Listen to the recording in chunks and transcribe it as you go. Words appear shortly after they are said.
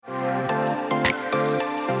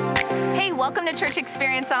Welcome to Church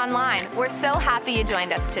Experience Online. We're so happy you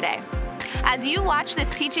joined us today. As you watch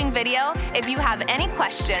this teaching video, if you have any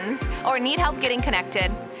questions or need help getting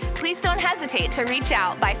connected, please don't hesitate to reach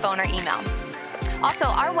out by phone or email. Also,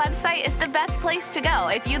 our website is the best place to go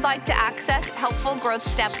if you'd like to access helpful growth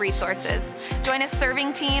step resources, join a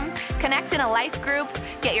serving team, connect in a life group,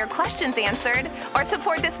 get your questions answered, or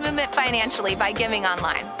support this movement financially by giving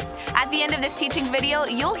online. At the end of this teaching video,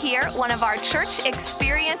 you'll hear one of our Church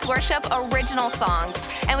Experience Worship original songs,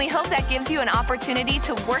 and we hope that gives you an opportunity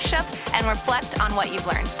to worship and reflect on what you've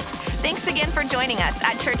learned. Thanks again for joining us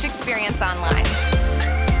at Church Experience Online.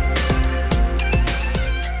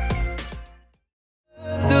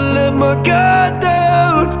 Let my guard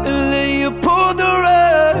down and then you pulled the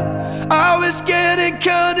rug. I was getting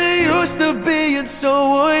kinda used to being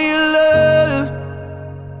someone you loved.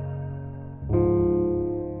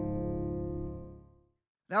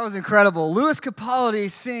 That was incredible. Lewis Capaldi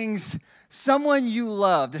sings Someone You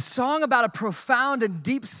Loved, a song about a profound and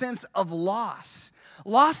deep sense of loss.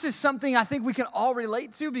 Loss is something I think we can all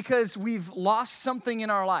relate to because we've lost something in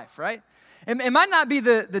our life, right? It might not be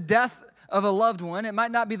the death of a loved one. It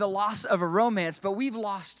might not be the loss of a romance, but we've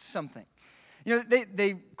lost something. You know,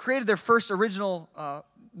 they created their first original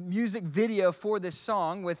music video for this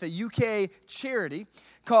song with a UK charity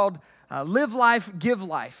called Live Life, Give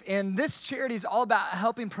Life. And this charity is all about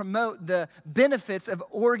helping promote the benefits of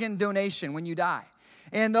organ donation when you die.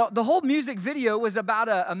 And the whole music video was about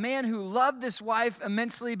a man who loved this wife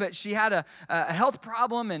immensely, but she had a health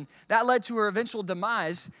problem, and that led to her eventual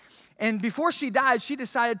demise. And before she died, she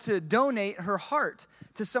decided to donate her heart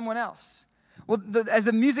to someone else. Well, as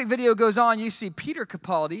the music video goes on, you see Peter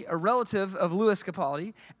Capaldi, a relative of Lewis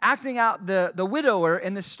Capaldi, acting out the widower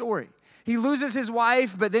in this story. He loses his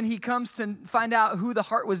wife, but then he comes to find out who the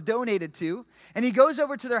heart was donated to. And he goes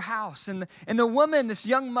over to their house. And the woman, this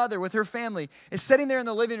young mother with her family, is sitting there in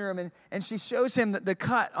the living room. And she shows him the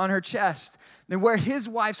cut on her chest and where his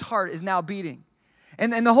wife's heart is now beating.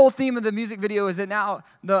 And the whole theme of the music video is that now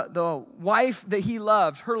the wife that he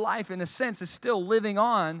loved, her life in a sense is still living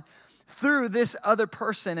on through this other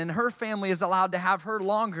person. And her family is allowed to have her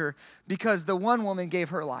longer because the one woman gave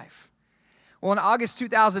her life. Well, in August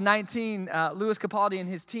 2019, Lewis Capaldi and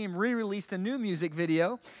his team re-released a new music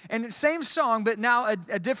video. And the same song, but now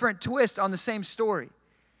a different twist on the same story.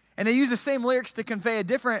 And they use the same lyrics to convey a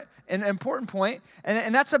different and important point.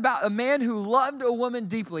 And that's about a man who loved a woman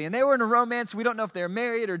deeply. And they were in a romance. We don't know if they're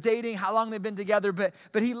married or dating, how long they've been together. But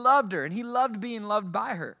he loved her, and he loved being loved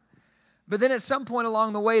by her. But then at some point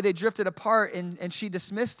along the way, they drifted apart, and she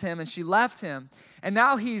dismissed him, and she left him. And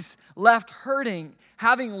now he's left hurting,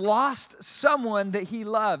 having lost someone that he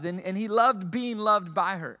loved, and he loved being loved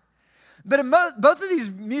by her. But in both of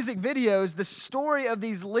these music videos, the story of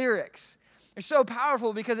these lyrics is so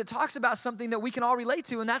powerful because it talks about something that we can all relate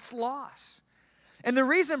to, and that's loss. And the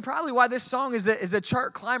reason probably why this song is a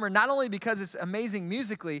chart climber, not only because it's amazing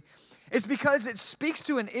musically, is because it speaks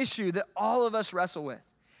to an issue that all of us wrestle with.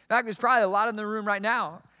 In fact, there's probably a lot in the room right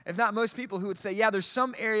now, if not most people, who would say, yeah, there's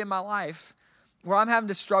some area in my life where I'm having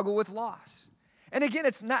to struggle with loss. And again,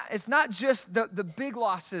 it's not just the big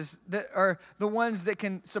losses that are the ones that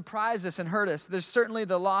can surprise us and hurt us. There's certainly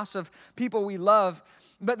the loss of people we love,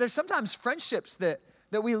 but there's sometimes friendships that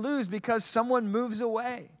we lose because someone moves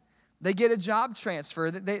away. They get a job transfer,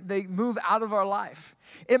 they move out of our life.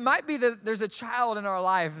 It might be that there's a child in our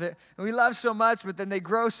life that we love so much, but then they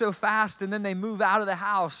grow so fast and then they move out of the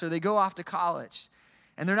house or they go off to college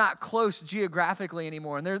and they're not close geographically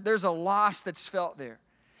anymore. And there's a loss that's felt there.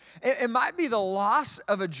 It might be the loss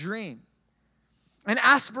of a dream, an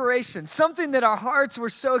aspiration, something that our hearts were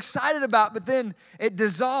so excited about, but then it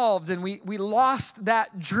dissolved and we lost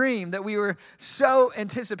that dream that we were so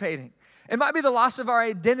anticipating. It might be the loss of our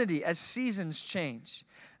identity as seasons change,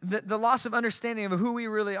 the loss of understanding of who we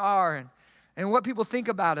really are and what people think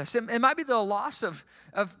about us. It might be the loss of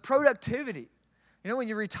productivity. You know, when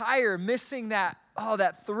you retire, missing that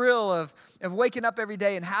thrill of waking up every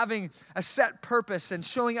day and having a set purpose and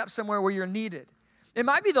showing up somewhere where you're needed. It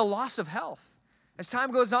might be the loss of health. As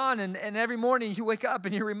time goes on and every morning you wake up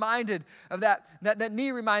and you're reminded of that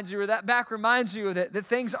knee reminds you or that back reminds you that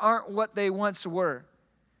things aren't what they once were.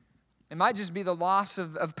 It might just be the loss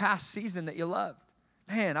of past season that you loved.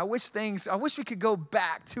 Man, I wish we could go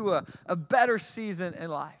back to a better season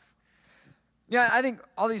in life. Yeah, I think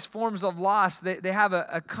all these forms of loss, they have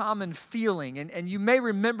a common feeling. And you may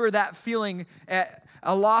remember that feeling at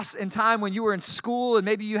a loss in time when you were in school and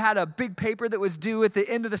maybe you had a big paper that was due at the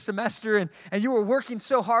end of the semester and you were working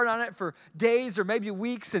so hard on it for days or maybe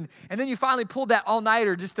weeks and then you finally pulled that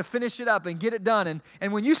all-nighter just to finish it up and get it done.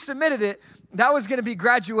 And when you submitted it, that was going to be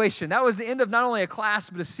graduation. That was the end of not only a class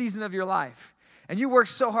but a season of your life. And you worked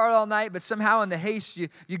so hard all night, but somehow in the haste,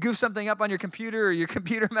 you goofed something up on your computer or your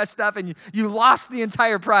computer messed up and you lost the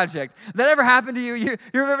entire project. That ever happened to you? You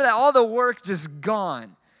remember that? All the work just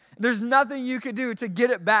gone. There's nothing you could do to get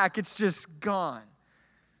it back. It's just gone.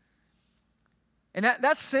 And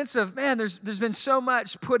that sense of, man, there's been so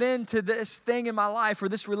much put into this thing in my life or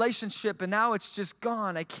this relationship, and now it's just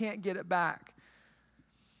gone. I can't get it back.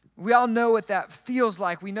 We all know what that feels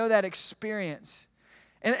like. We know that experience.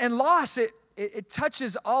 And loss, it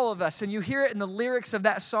touches all of us, and you hear it in the lyrics of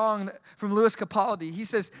that song from Lewis Capaldi. He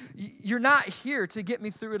says, you're not here to get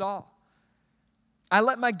me through it all. I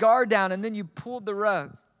let my guard down, and then you pulled the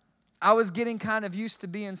rug. I was getting kind of used to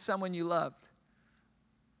being someone you loved.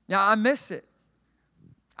 Now, I miss it.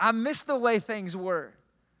 I miss the way things were.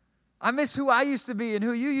 I miss who I used to be and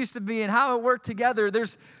who you used to be and how it worked together.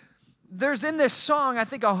 There's in this song, I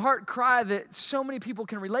think, a heart cry that so many people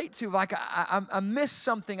can relate to. Like, I miss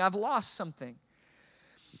something. I've lost something.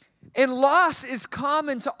 And loss is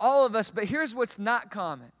common to all of us, but here's what's not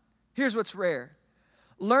common. Here's what's rare.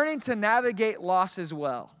 Learning to navigate loss as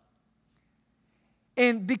well.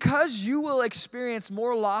 And because you will experience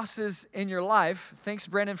more losses in your life, thanks,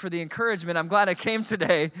 Brandon, for the encouragement. I'm glad I came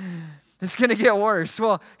today. It's going to get worse.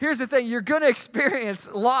 Well, here's the thing. You're going to experience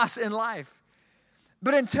loss in life.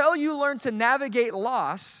 But until you learn to navigate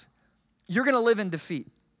loss, you're going to live in defeat.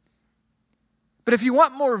 But if you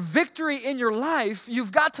want more victory in your life,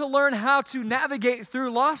 you've got to learn how to navigate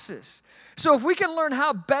through losses. So if we can learn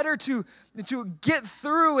how better to get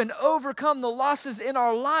through and overcome the losses in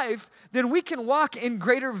our life, then we can walk in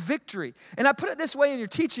greater victory. And I put it this way in your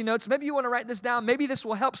teaching notes. Maybe you want to write this down. Maybe this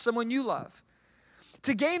will help someone you love.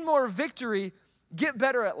 To gain more victory, get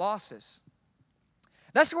better at losses.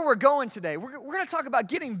 That's where we're going today. We're going to talk about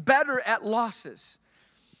getting better at losses.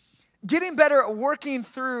 Getting better at working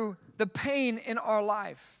through the pain in our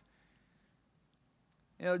life.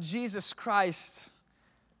 You know, Jesus Christ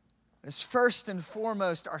is first and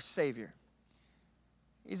foremost our Savior.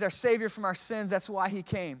 He's our Savior from our sins. That's why He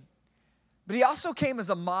came. But He also came as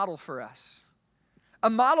a model for us. A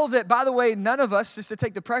model that, by the way, none of us, just to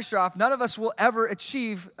take the pressure off, none of us will ever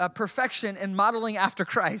achieve perfection in modeling after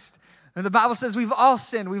Christ. And the Bible says we've all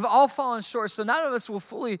sinned. We've all fallen short. So none of us will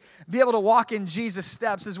fully be able to walk in Jesus'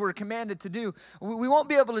 steps as we're commanded to do. We won't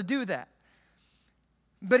be able to do that.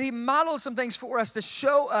 But He modeled some things for us to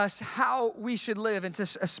show us how we should live and to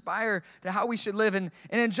aspire to how we should live. And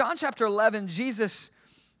in John chapter 11, Jesus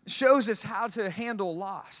shows us how to handle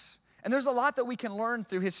loss. And there's a lot that we can learn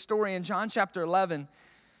through His story in John chapter 11.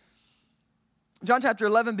 John chapter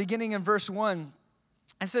 11, beginning in verse 1,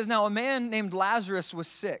 it says, "Now a man named Lazarus was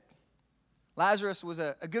sick." Lazarus was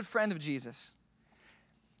a good friend of Jesus.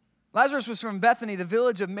 Lazarus was from Bethany, the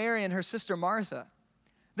village of Mary and her sister Martha.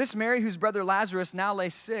 This Mary, whose brother Lazarus now lay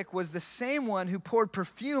sick, was the same one who poured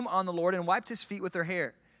perfume on the Lord and wiped His feet with her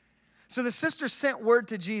hair. So the sisters sent word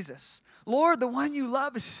to Jesus, "Lord, the one you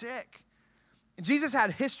love is sick." And Jesus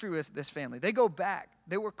had history with this family. They go back.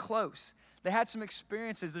 They were close. They had some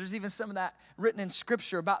experiences. There's even some of that written in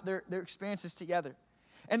Scripture about their experiences together.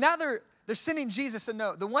 And now they're sending Jesus a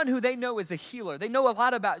note. The one who they know is a healer. They know a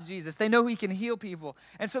lot about Jesus. They know He can heal people.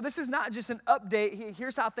 And so this is not just an update.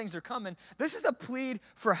 Here's how things are coming. This is a plead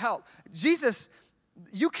for help. Jesus,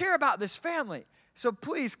 you care about this family. So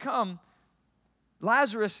please come.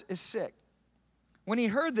 Lazarus is sick. When He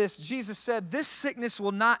heard this, Jesus said, "This sickness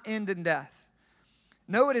will not end in death.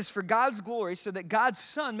 No, it is for God's glory, so that God's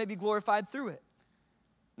Son may be glorified through it."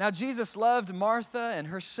 Now Jesus loved Martha and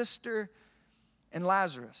her sister and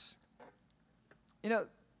Lazarus. You know,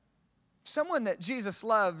 someone that Jesus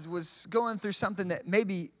loved was going through something that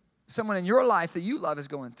maybe someone in your life that you love is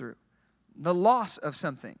going through. The loss of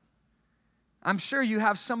something. I'm sure you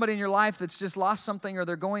have somebody in your life that's just lost something or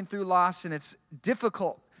they're going through loss, and it's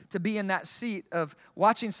difficult to be in that seat of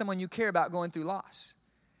watching someone you care about going through loss.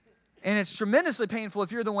 And it's tremendously painful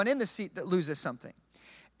if you're the one in the seat that loses something.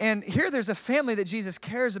 And here there's a family that Jesus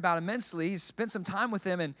cares about immensely. He's spent some time with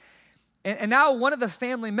them, and now one of the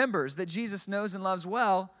family members that Jesus knows and loves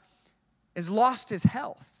well has lost his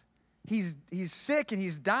health. He's sick and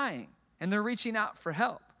he's dying, and they're reaching out for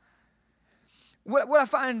help. What I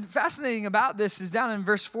find fascinating about this is down in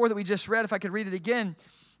verse 4 that we just read, if I could read it again.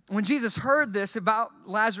 When Jesus heard this about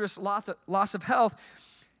Lazarus' loss of health,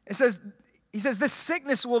 it says, he says, this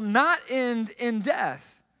sickness will not end in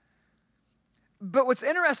death. But what's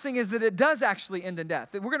interesting is that it does actually end in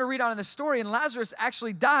death. We're going to read on in the story, and Lazarus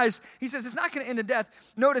actually dies. He says it's not going to end in death.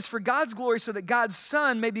 Notice, for God's glory, so that God's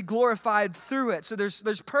Son may be glorified through it. So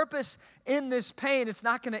there's purpose in this pain. It's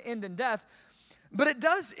not going to end in death, but it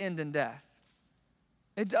does end in death.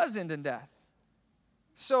 It does end in death.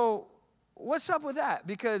 So what's up with that?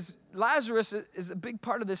 Because Lazarus is a big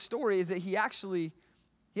part of this story, is that he actually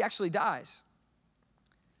dies.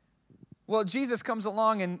 Well, Jesus comes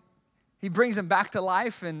along and he brings him back to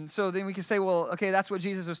life, and so then we can say, well, okay, that's what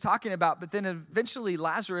Jesus was talking about. But then eventually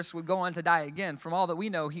Lazarus would go on to die again. From all that we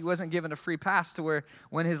know, he wasn't given a free pass to where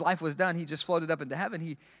when his life was done, he just floated up into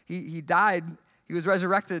heaven. He died, he was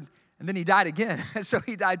resurrected, and then he died again. So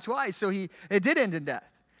he died twice. So it did end in death.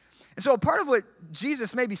 And so a part of what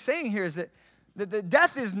Jesus may be saying here is that the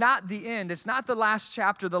death is not the end. It's not the last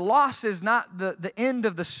chapter. The loss is not the end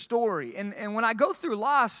of the story. And when I go through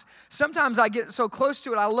loss, sometimes I get so close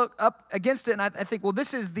to it, I look up against it and I think, well,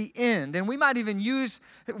 this is the end. And we might even use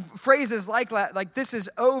phrases like that, like this is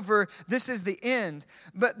over, this is the end.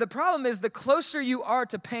 But the problem is the closer you are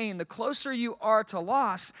to pain, the closer you are to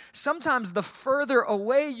loss, sometimes the further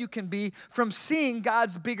away you can be from seeing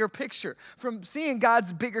God's bigger picture, from seeing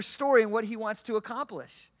God's bigger story and what he wants to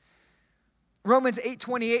accomplish. Romans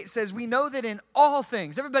 8:28 says, we know that in all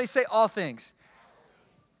things, everybody say all things.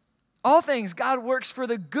 All things, God works for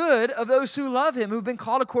the good of those who love him, who've been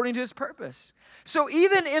called according to his purpose. So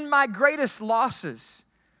even in my greatest losses,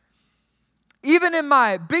 even in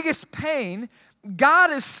my biggest pain,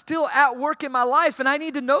 God is still at work in my life, and I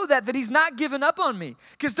need to know that he's not given up on me.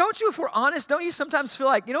 Because don't you, if we're honest, don't you sometimes feel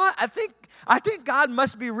like, you know what, I think God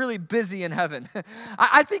must be really busy in heaven.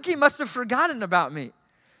 I think he must have forgotten about me.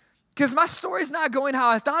 Because my story's not going how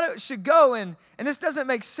I thought it should go, and this doesn't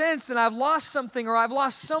make sense, and I've lost something, or I've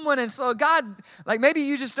lost someone, and so God, like maybe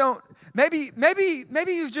you just don't, maybe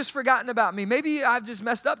you've just forgotten about me. Maybe I've just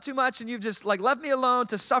messed up too much, and you've just like left me alone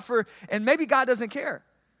to suffer, and maybe God doesn't care.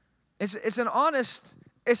 It's an honest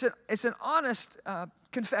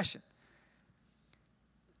confession.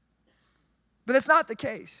 But it's not the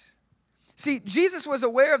case. See, Jesus was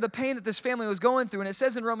aware of the pain that this family was going through, and it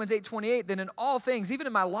says in Romans 8:28 that in all things, even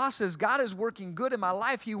in my losses, God is working good in my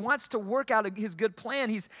life. He wants to work out his good plan.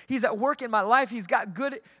 He's at work in my life. He's got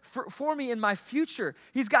good for me in my future.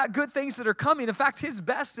 He's got good things that are coming. In fact, his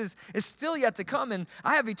best is still yet to come, and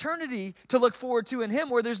I have eternity to look forward to in him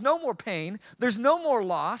where there's no more pain, there's no more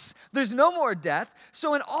loss, there's no more death.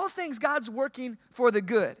 So in all things, God's working for the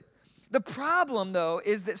good. The problem, though,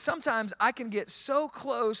 is that sometimes I can get so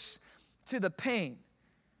close to the pain,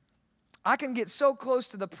 I can get so close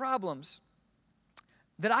to the problems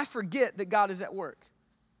that I forget that God is at work.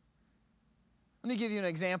 Let me give you an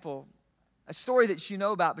example, a story that you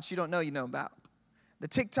know about, but you don't know you know about. The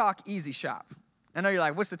TikTok Easy Shop. I know you're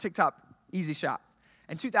like, what's the TikTok Easy Shop?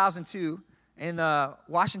 In 2002, in the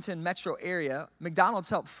Washington metro area, McDonald's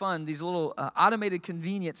helped fund these little automated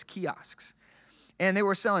convenience kiosks. And they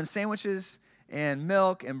were selling sandwiches and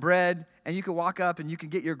milk and bread, and you could walk up and you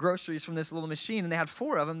could get your groceries from this little machine, and they had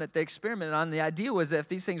 4 of them that they experimented on. The idea was that if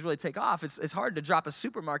these things really take off, it's hard to drop a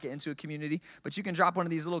supermarket into a community, but you can drop one of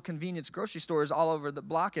these little convenience grocery stores all over the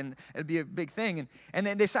block, and it'd be a big thing. And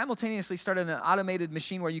then they simultaneously started an automated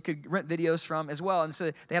machine where you could rent videos from as well, and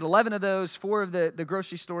so they had 11 of those, 4 of the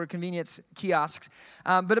grocery store convenience kiosks.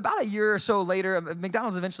 But about a year or so later,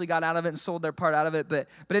 McDonald's eventually got out of it and sold their part out of it, but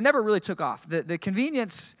it never really took off. The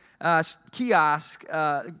convenience kiosk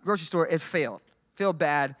grocery store, it failed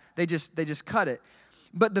bad. They just cut it.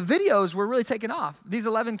 But the videos were really taking off. These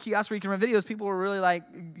 11 kiosks where you can rent videos, people were really like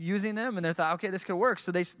using them, and they thought, okay, this could work.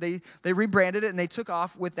 So they rebranded it, and they took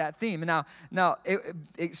off with that theme. And now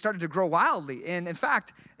it started to grow wildly. And in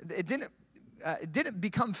fact, it didn't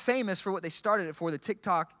become famous for what they started it for, the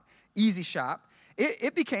TikTok Easy Shop.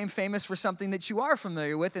 It became famous for something that you are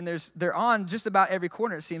familiar with, and they're on just about every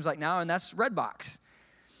corner, it seems like now, and that's Redbox.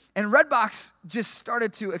 And Redbox just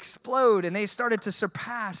started to explode, and they started to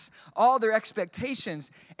surpass all their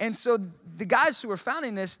expectations. And so the guys who were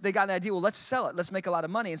founding this, they got the idea, well, let's sell it. Let's make a lot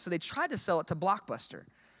of money. And so they tried to sell it to Blockbuster.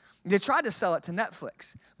 They tried to sell it to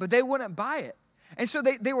Netflix, but they wouldn't buy it. And so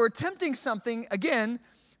they were attempting something, again,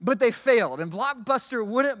 but they failed, and Blockbuster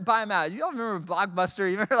wouldn't buy them out. You all remember Blockbuster?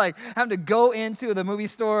 You remember like having to go into the movie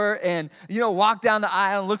store and walk down the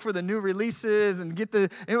aisle and look for the new releases and get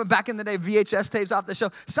back in the day VHS tapes off the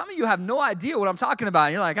shelf. Some of you have no idea what I'm talking about.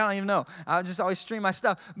 And you're like, I don't even know. I just always stream my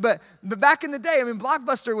stuff. But back in the day,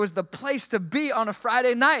 Blockbuster was the place to be on a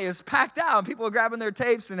Friday night. It was packed out, and people were grabbing their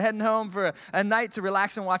tapes and heading home for a night to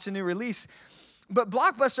relax and watch a new release. But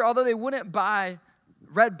Blockbuster, although they wouldn't buy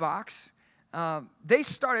Redbox, they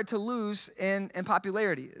started to lose in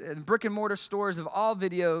popularity. Brick and mortar stores of all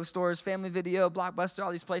video stores, Family Video, Blockbuster,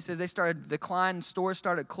 all these places, they started to decline, stores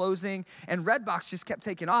started closing, and Redbox just kept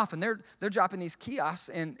taking off, and they're dropping these kiosks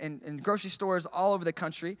in grocery stores all over the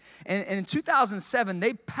country. And in 2007,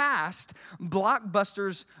 they passed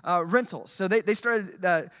Blockbuster's rentals. So they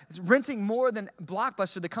started renting more than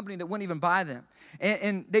Blockbuster, the company that wouldn't even buy them.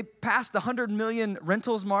 And they passed the 100 million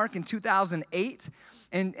rentals mark in 2008.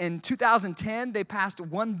 In 2010, they passed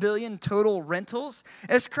 1 billion total rentals.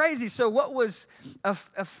 It's crazy. So what was a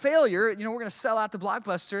failure, we're going to sell out to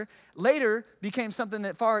Blockbuster, later became something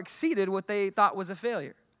that far exceeded what they thought was a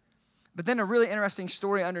failure. But then a really interesting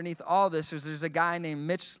story underneath all this is there's a guy named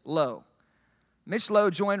Mitch Lowe. Mitch Lowe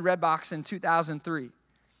joined Redbox in 2003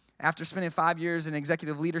 after spending 5 years in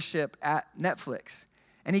executive leadership at Netflix.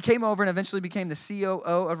 And he came over and eventually became the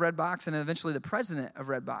COO of Redbox and eventually the president of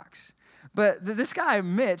Redbox. But this guy,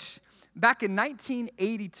 Mitch, back in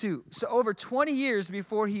 1982, so over 20 years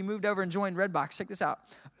before he moved over and joined Redbox, check this out.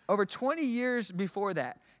 Over 20 years before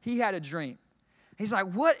that, he had a dream. He's like,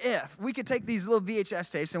 what if we could take these little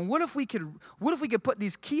VHS tapes and what if we could put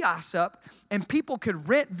these kiosks up and people could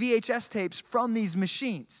rent VHS tapes from these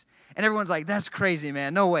machines? And everyone's like, that's crazy,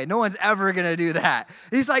 man. No way. No one's ever going to do that.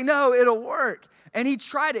 He's like, no, it'll work. And he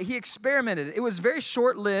tried it. He experimented. It was very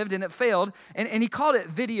short-lived, and it failed. And he called it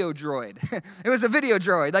Video Droid. It was a video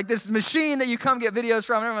droid, like this machine that you come get videos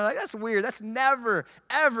from. And everyone's like, that's weird. That's never,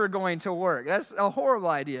 ever going to work. That's a horrible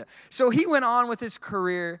idea. So he went on with his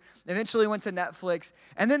career, eventually went to Netflix.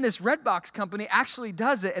 And then this Redbox company actually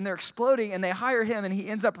does it, and they're exploding, and they hire him, and he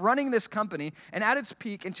ends up running this company. And at its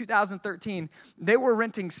peak in 2013, they were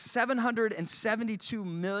renting 772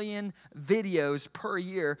 million videos per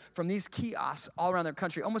year from these kiosks all around their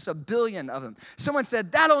country, almost 1 billion of them. Someone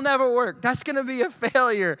said, that'll never work. That's going to be a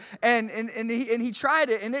failure. And he tried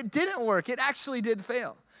it, and it didn't work. It actually did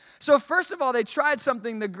fail. So first of all, they tried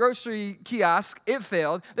something, the grocery kiosk, it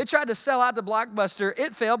failed. They tried to sell out to Blockbuster,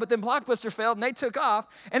 it failed, but then Blockbuster failed and they took off.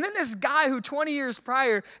 And then this guy who 20 years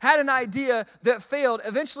prior had an idea that failed,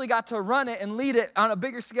 eventually got to run it and lead it on a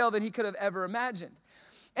bigger scale than he could have ever imagined.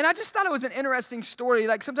 And I just thought it was an interesting story.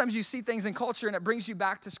 Like sometimes you see things in culture and it brings you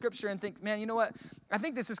back to Scripture and think, man, you know what? I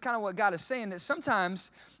think this is kind of what God is saying, that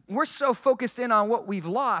sometimes we're so focused in on what we've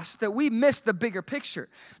lost that we miss the bigger picture.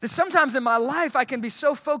 That sometimes in my life I can be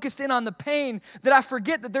so focused in on the pain that I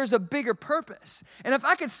forget that there's a bigger purpose. And if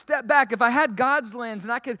I could step back, if I had God's lens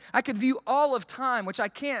and I could view all of time, which I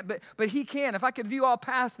can't, but He can. If I could view all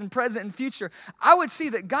past and present and future, I would see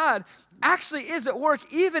that God actually is at work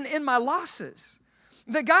even in my losses.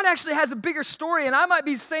 That God actually has a bigger story, and I might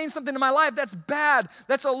be saying something in my life that's bad,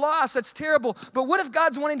 that's a loss, that's terrible. But what if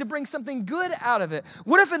God's wanting to bring something good out of it?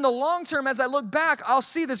 What if in the long term, as I look back, I'll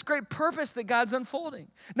see this great purpose that God's unfolding?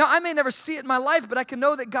 Now, I may never see it in my life, but I can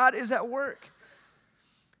know that God is at work.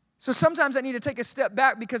 So sometimes I need to take a step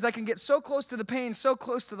back because I can get so close to the pain, so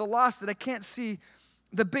close to the loss that I can't see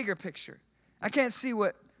the bigger picture. I can't see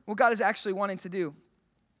what God is actually wanting to do.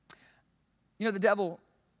 You know, the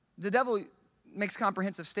devil makes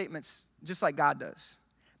comprehensive statements just like God does.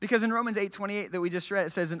 Because in Romans 8:28 that we just read,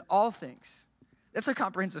 it says, in all things. That's a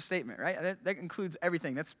comprehensive statement, right? That includes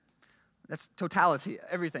everything. That's totality,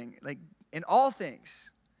 everything. Like, in all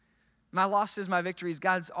things, my losses, my victories,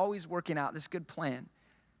 God's always working out this good plan.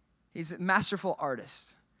 He's a masterful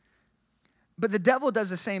artist. But the devil does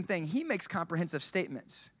the same thing. He makes comprehensive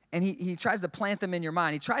statements, and he tries to plant them in your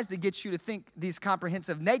mind. He tries to get you to think these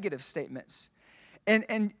comprehensive negative statements.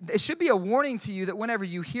 And it should be a warning to you that whenever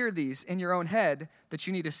you hear these in your own head, that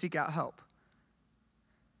you need to seek out help.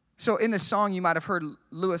 So in this song, you might have heard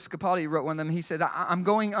Lewis Capaldi wrote one of them. He said, I'm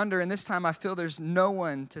going under, and this time I feel there's no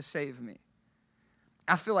one to save me.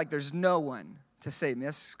 I feel like there's no one to save me.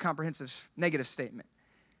 That's a comprehensive negative statement.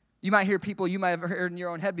 You might hear people, you might have heard in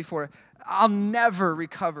your own head before, I'll never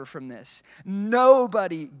recover from this.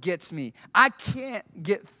 Nobody gets me. I can't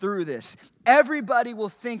get through this. Everybody will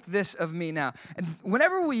think this of me now. And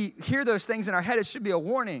whenever we hear those things in our head, it should be a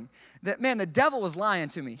warning that, man, the devil is lying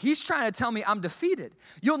to me. He's trying to tell me I'm defeated.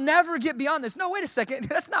 You'll never get beyond this. No, wait a second.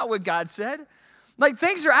 That's not what God said. Like,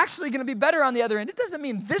 things are actually going to be better on the other end. It doesn't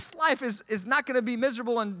mean this life is not going to be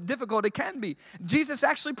miserable and difficult. It can be. Jesus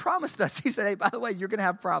actually promised us. He said, hey, by the way, you're going to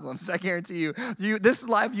have problems. I guarantee you. This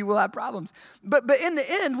life, you will have problems. But in the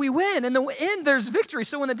end, we win. In the end, there's victory.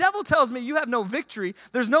 So when the devil tells me you have no victory,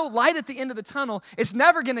 there's no light at the end of the tunnel, it's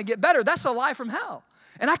never going to get better, that's a lie from hell.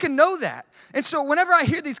 And I can know that. And so whenever I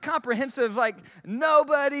hear these comprehensive, like,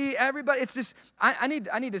 nobody, everybody, it's just, I need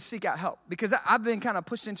to seek out help, because I've been kind of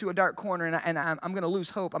pushed into a dark corner, and I'm going to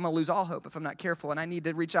lose hope. I'm going to lose all hope if I'm not careful, and I need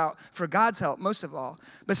to reach out for God's help most of all.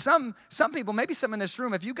 But some people, maybe some in this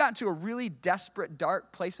room, if you got to a really desperate,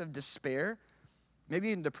 dark place of despair, maybe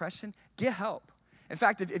even depression, get help. In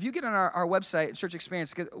fact, if you get on our website, Church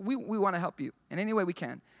Experience, because we want to help you in any way we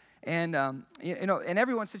can. And, and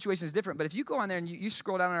everyone's situation is different. But if you go on there and you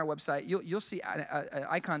scroll down on our website, you'll see an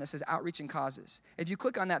icon that says Outreach and Causes. If you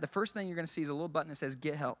click on that, the first thing you're going to see is a little button that says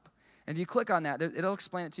Get Help. And if you click on that, it'll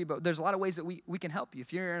explain it to you. But there's a lot of ways that we can help you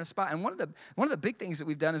if you're in a spot. And one of the big things that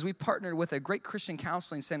we've done is we've partnered with a great Christian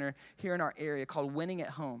counseling center here in our area called Winning at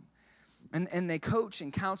Home. And they coach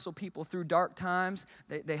and counsel people through dark times.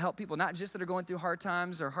 They help people not just that are going through hard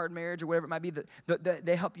times or hard marriage or whatever it might be.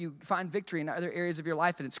 They help you find victory in other areas of your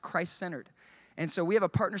life, and it's Christ-centered. And so we have a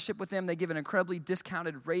partnership with them. They give an incredibly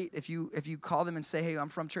discounted rate. If you call them and say, hey, I'm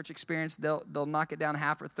from Church Experience, they'll knock it down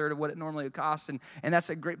half or a third of what it normally would cost. And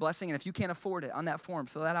that's a great blessing. And if you can't afford it, on that form,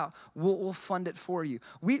 fill that out. We'll fund it for you.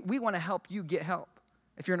 We want to help you get help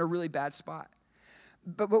if you're in a really bad spot.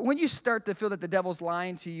 But when you start to feel that the devil's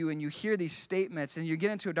lying to you and you hear these statements and you get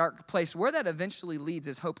into a dark place, where that eventually leads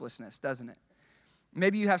is hopelessness, doesn't it?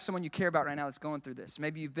 Maybe you have someone you care about right now that's going through this.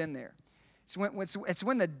 Maybe you've been there. It's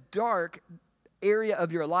when the dark area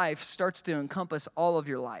of your life starts to encompass all of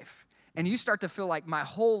your life. And you start to feel like my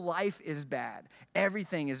whole life is bad.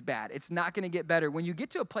 Everything is bad. It's not going to get better. When you get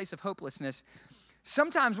to a place of hopelessness,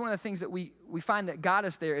 sometimes one of the things that we find that got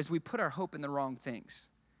us there is we put our hope in the wrong things.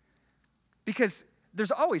 Because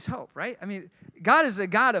there's always hope, right? I mean, God is a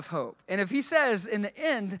God of hope. And if he says, in the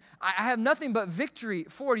end, I have nothing but victory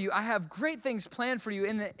for you, I have great things planned for you,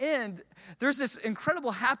 in the end, there's this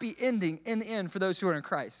incredible happy ending in the end for those who are in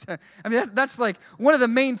Christ. I mean, that's like one of the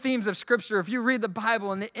main themes of Scripture. If you read the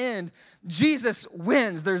Bible, in the end, Jesus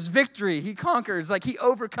wins. There's victory. He conquers. Like, he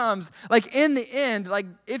overcomes. Like, in the end, like,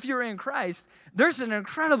 if you're in Christ, there's an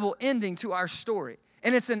incredible ending to our story.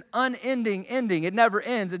 And it's an unending ending. It never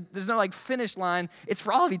ends. There's no like finish line. It's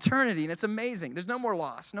for all of eternity, and it's amazing. There's no more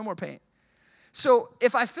loss, no more pain. So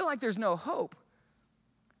if I feel like there's no hope,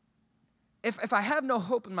 if I have no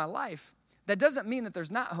hope in my life, that doesn't mean that there's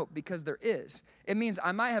not hope, because there is. It means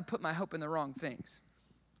I might have put my hope in the wrong things.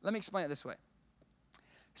 Let me explain it this way.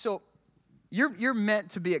 So you're meant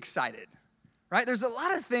to be excited, right? There's a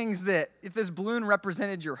lot of things that, if this balloon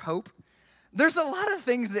represented your hope, there's a lot of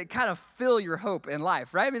things that kind of fill your hope in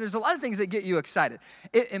life, right? I mean, there's a lot of things that get you excited.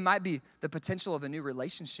 It might be the potential of a new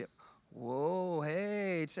relationship. Whoa,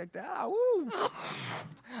 hey, check that out. Woo.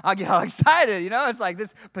 I'll get all excited, you know? It's like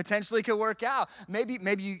this potentially could work out. Maybe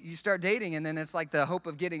you start dating, and then it's like the hope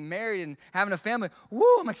of getting married and having a family.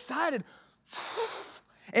 Woo, I'm excited.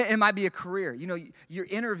 It might be a career. You know, you're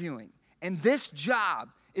interviewing, and this job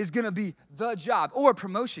is going to be the job, or a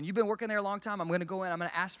promotion. You've been working there a long time. I'm going to go in. I'm going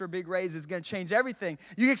to ask for a big raise. It's going to change everything.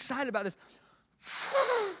 You get excited about this.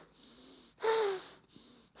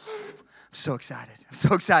 I'm so excited. I'm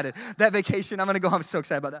so excited. That vacation, I'm going to go. I'm so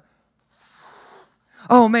excited about that.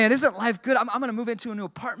 Oh, man, isn't life good? I'm going to move into a new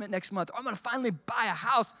apartment next month. Or I'm going to finally buy a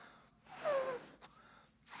house.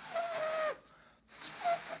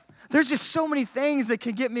 There's just so many things that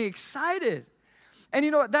can get me excited. And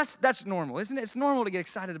you know what? That's normal, isn't it? It's normal to get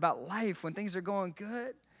excited about life when things are going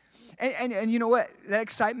good. And you know what? That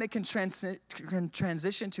excitement can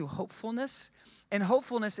transition to hopefulness. And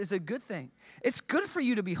hopefulness is a good thing. It's good for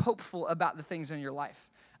you to be hopeful about the things in your life.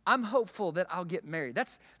 I'm hopeful that I'll get married.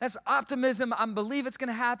 That's optimism. I believe it's going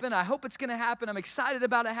to happen. I hope it's going to happen. I'm excited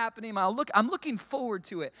about it happening. I'm looking forward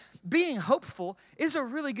to it. Being hopeful is a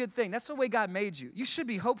really good thing. That's the way God made you. You should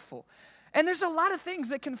be hopeful. And there's a lot of things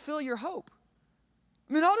that can fill your hope.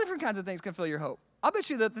 I mean, all different kinds of things can fill your hope. I'll bet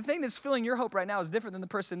you that the thing that's filling your hope right now is different than the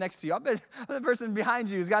person next to you. I'll bet the person behind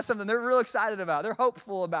you has got something they're real excited about. They're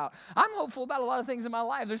hopeful about. I'm hopeful about a lot of things in my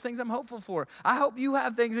life. There's things I'm hopeful for. I hope you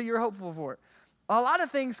have things that you're hopeful for. A lot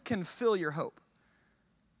of things can fill your hope.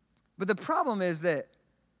 But the problem is that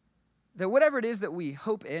whatever it is that we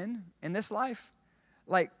hope in this life,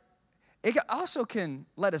 like, it also can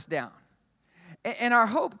let us down. And our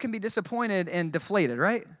hope can be disappointed and deflated,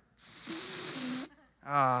 right?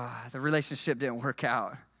 The relationship didn't work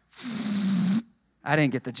out. I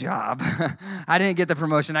didn't get the job. I didn't get the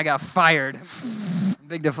promotion. I got fired.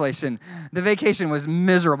 Big deflation. The vacation was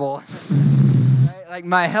miserable. Right? Like,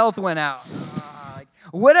 my health went out.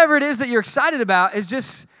 Whatever it is that you're excited about is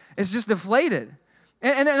just deflated.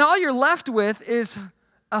 And then all you're left with is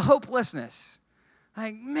a hopelessness.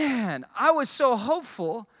 Like, man, I was so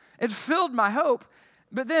hopeful. It filled my hope,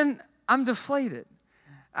 but then I'm deflated.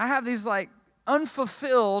 I have these like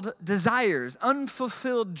unfulfilled desires,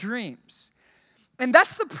 unfulfilled dreams. And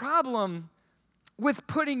that's the problem with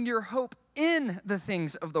putting your hope in the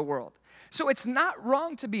things of the world. So it's not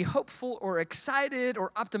wrong to be hopeful or excited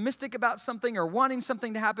or optimistic about something or wanting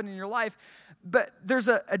something to happen in your life, but there's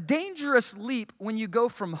a dangerous leap when you go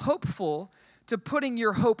from hopeful to putting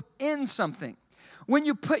your hope in something. When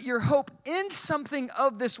you put your hope in something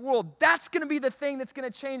of this world, that's going to be the thing that's going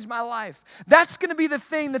to change my life. That's going to be the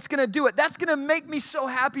thing that's going to do it. That's going to make me so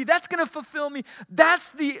happy. That's going to fulfill me.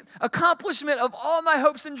 That's the accomplishment of all my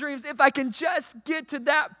hopes and dreams. If I can just get to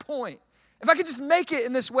that point, if I could just make it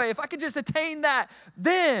in this way, if I could just attain that,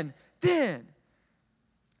 then.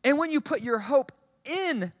 And when you put your hope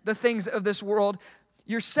in the things of this world,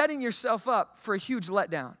 you're setting yourself up for a huge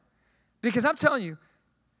letdown. Because I'm telling you,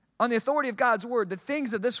 on the authority of God's word, the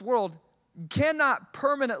things of this world cannot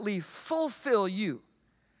fulfill you.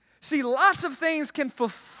 See, lots of things can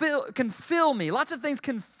fill me. Lots of things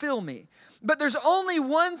can fill me. But there's only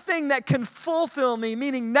one thing that can fulfill me,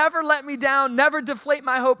 meaning never let me down, never deflate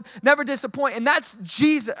my hope, never disappoint, and that's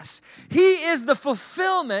Jesus. He is the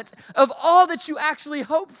fulfillment of all that you actually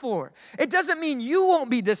hope for. It doesn't mean you won't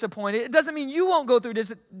be disappointed. It doesn't mean you won't go through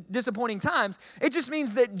disappointing times. It just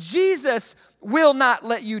means that Jesus will not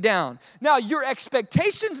let you down. Now, your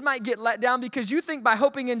expectations might get let down because you think by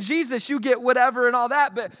hoping in Jesus you get whatever and all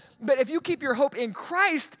that, but if you keep your hope in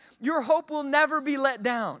Christ, your hope will never be let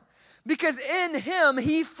down. Because in him,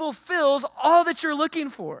 he fulfills all that you're looking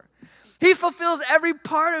for. He fulfills every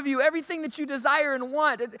part of you, everything that you desire and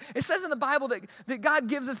want. It says in the Bible that God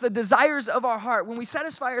gives us the desires of our heart. When we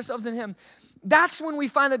satisfy ourselves in him, that's when we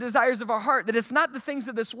find the desires of our heart, that it's not the things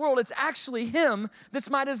of this world, it's actually him that's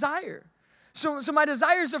my desire. So my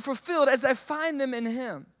desires are fulfilled as I find them in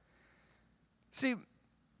him. See,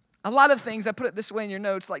 a lot of things, I put it this way in your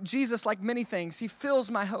notes, like Jesus, like many things, he fills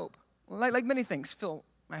my hope. Like many things fill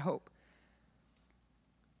my hope.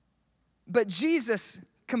 But Jesus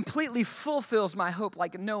completely fulfills my hope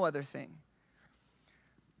like no other thing.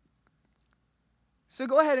 So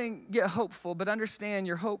go ahead and get hopeful, but understand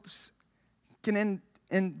your hopes can end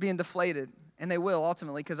in being deflated, and they will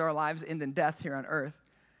ultimately because our lives end in death here on earth.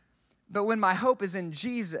 But when my hope is in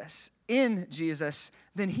Jesus, then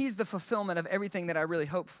he's the fulfillment of everything that I really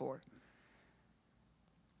hope for.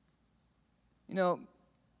 You know,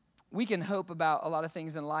 we can hope about a lot of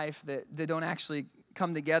things in life that don't actually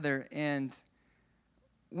come together, and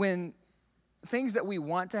when things that we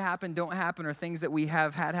want to happen don't happen, or things that we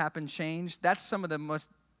have had happen change, that's some of the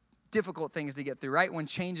most difficult things to get through, right? When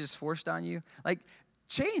change is forced on you. Like,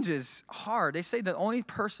 change is hard. They say the only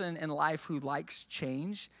person in life who likes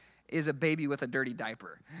change is a baby with a dirty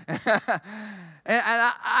diaper. and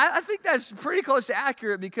I think that's pretty close to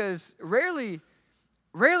accurate, because rarely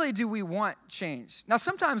do we want change. Now,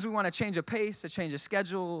 sometimes we want to change a pace, a change a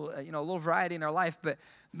schedule, a little variety in our life,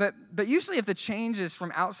 but usually if the change is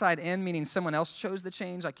from outside in, meaning someone else chose the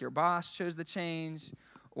change, like your boss chose the change,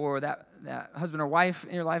 or that husband or wife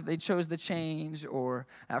in your life, they chose the change, or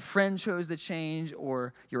that friend chose the change,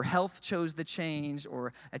 or your health chose the change,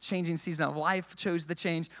 or a changing season of life chose the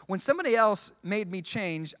change. When somebody else made me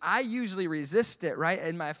change, I usually resist it, right?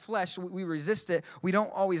 In my flesh, we resist it. We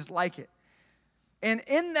don't always like it. And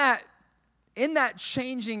in that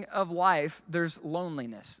changing of life, there's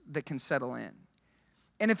loneliness that can settle in.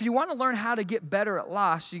 And if you want to learn how to get better at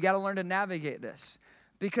loss, you got to learn to navigate this.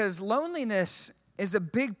 Because loneliness is a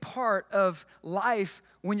big part of life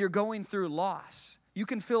when you're going through loss. You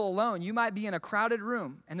can feel alone. You might be in a crowded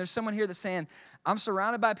room, and there's someone here that's saying, I'm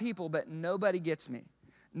surrounded by people, but nobody gets me.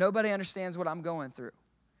 Nobody understands what I'm going through.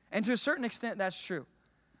 And to a certain extent, that's true.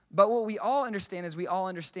 But what we all understand is we all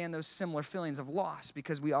understand those similar feelings of loss,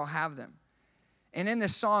 because we all have them. And in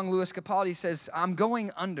this song, Lewis Capaldi says, I'm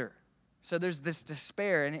going under. So there's this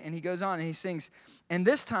despair, and he goes on and he sings, and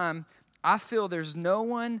this time I feel there's no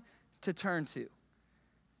one to turn to.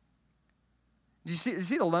 Do you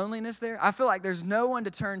see the loneliness there? I feel like there's no one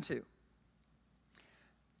to turn to.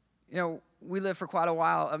 We lived for quite a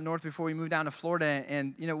while up north before we moved down to Florida,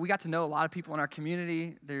 and, we got to know a lot of people in our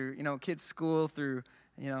community through, kids' school, through,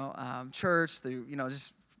 church, through,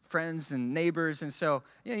 just friends and neighbors. And so,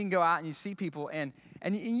 you can go out and you see people, and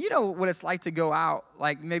you know what it's like to go out,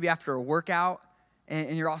 like maybe after a workout,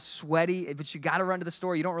 and you're all sweaty, but you got to run to the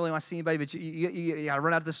store. You don't really want to see anybody, but you got to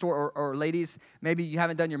run out to the store. Or ladies, maybe you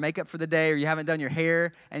haven't done your makeup for the day, or you haven't done your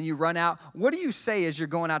hair, and you run out. What do you say as you're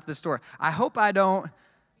going out to the store? I hope I don't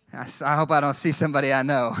I hope I don't see somebody I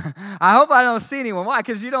know. I hope I don't see anyone. Why?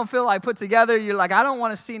 Because you don't feel like put together. You're like, I don't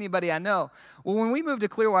want to see anybody I know. Well, when we moved to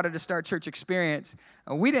Clearwater to start Church Experience,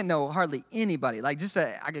 we didn't know hardly anybody. Like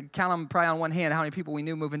I could count them probably on one hand how many people we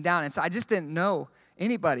knew moving down. And so I just didn't know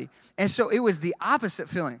anybody. And so it was the opposite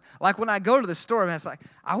feeling. Like when I go to the store, man, it's like,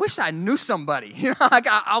 I wish I knew somebody. Like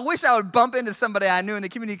I wish I would bump into somebody I knew in the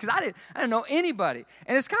community because I didn't know anybody.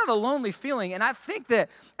 And it's kind of a lonely feeling. And I think that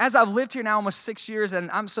as I've lived here now almost 6 years, and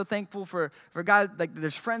I'm so thankful for God, like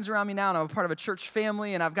there's friends around me now, and I'm a part of a church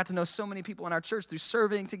family, and I've got to know so many people in our church through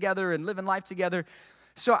serving together and living life together.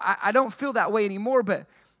 So I don't feel that way anymore, but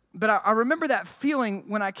I remember that feeling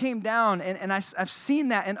when I came down, and I've seen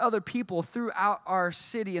that in other people throughout our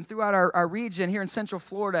city and throughout our region here in Central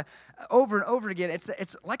Florida over and over again.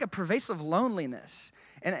 It's like a pervasive loneliness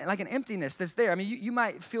and like an emptiness that's there. I mean, you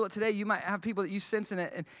might feel it today. You might have people that you sense in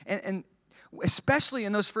it, and especially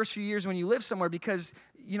in those first few years when you live somewhere, because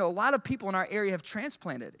a lot of people in our area have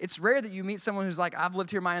transplanted. It's rare that you meet someone who's like, I've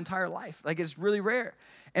lived here my entire life. Like, it's really rare.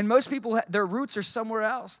 And most people, their roots are somewhere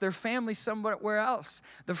else. Their family's somewhere else.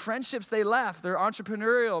 The friendships they left, they're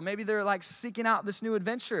entrepreneurial. Maybe they're like seeking out this new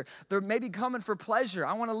adventure. They're maybe coming for pleasure.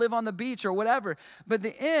 I want to live on the beach or whatever. But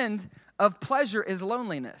the end of pleasure is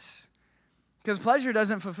loneliness, because pleasure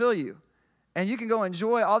doesn't fulfill you. And you can go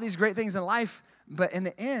enjoy all these great things in life, but in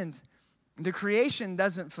the end, the creation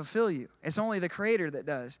doesn't fulfill you. It's only the Creator that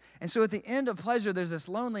does. And so at the end of pleasure, there's this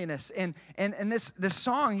loneliness. And this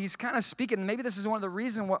song, he's kind of speaking, maybe this is one of the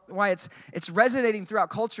reasons why it's resonating throughout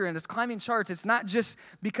culture and it's climbing charts. It's not just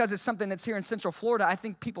because it's something that's here in Central Florida. I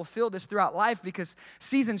think people feel this throughout life because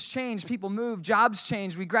seasons change, people move, jobs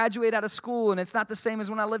change. We graduate out of school, and it's not the same as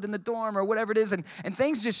when I lived in the dorm or whatever it is. And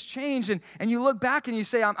things just change. And you look back and you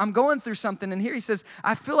say, I'm going through something. And here he says,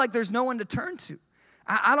 I feel like there's no one to turn to.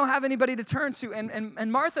 I don't have anybody to turn to.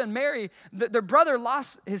 And Martha and Mary, their brother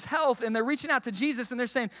lost his health, and they're reaching out to Jesus, and they're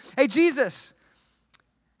saying, hey, Jesus,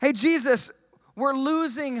 we're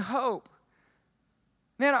losing hope.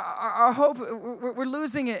 Man, our hope, we're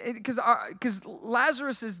losing it because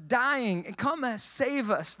Lazarus is dying. And come save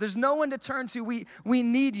us. There's no one to turn to. We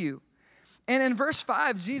need you. And in verse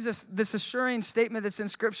 5, Jesus, this assuring statement that's in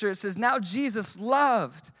Scripture, it says, now Jesus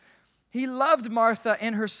loved. He loved Martha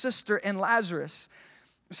and her sister and Lazarus.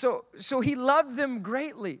 So he loved them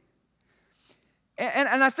greatly.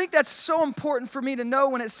 And I think that's so important for me to know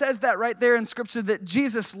when it says that right there in Scripture, that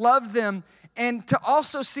Jesus loved them, and to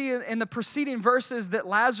also see in the preceding verses that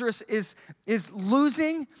Lazarus is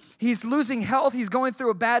losing. He's losing health. He's going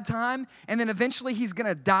through a bad time, and then eventually he's going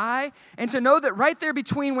to die. And to know that right there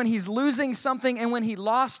between when he's losing something and when he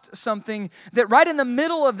lost something, that right in the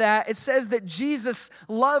middle of that, it says that Jesus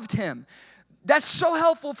loved him. That's so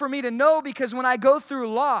helpful for me to know, because when I go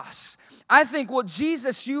through loss, I think, well,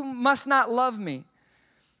 Jesus, you must not love me.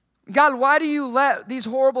 God, why do you let these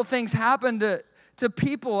horrible things happen to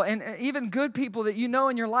people, and even good people that you know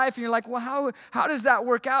in your life? And you're like, well, how does that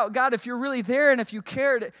work out? God, if you're really there and if you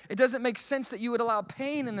cared, it doesn't make sense that you would allow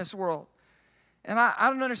pain in this world. And I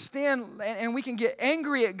don't understand, and we can get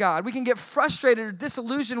angry at God. We can get frustrated or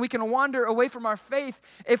disillusioned. We can wander away from our faith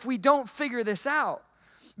if we don't figure this out.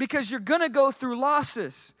 Because you're going to go through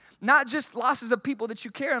losses, not just losses of people that you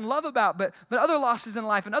care and love about, but other losses in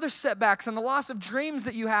life and other setbacks and the loss of dreams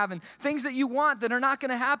that you have and things that you want that are not going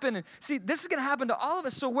to happen. And see, this is going to happen to all of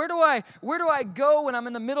us. So where do I go when I'm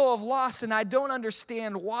in the middle of loss and I don't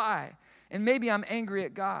understand why? And maybe I'm angry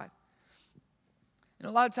at God. And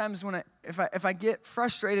a lot of times if I get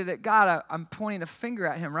frustrated at God, I'm pointing a finger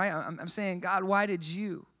at him, right? I'm saying, God, why did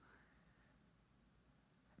you?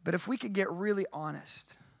 But if we could get really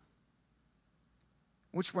honest,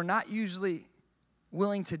 which we're not usually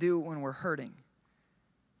willing to do when we're hurting,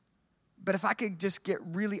 but if I could just get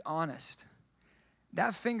really honest,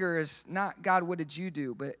 that finger is not, God, what did you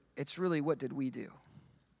do? But it's really, what did we do?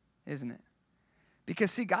 Isn't it?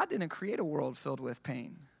 Because, see, God didn't create a world filled with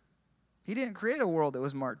pain. He didn't create a world that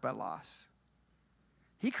was marked by loss.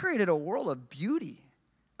 He created a world of beauty,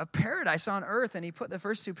 a paradise on earth, and he put the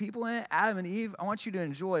first two people in it, Adam and Eve. I want you to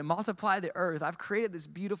enjoy, multiply the earth. I've created this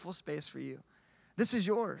beautiful space for you. This is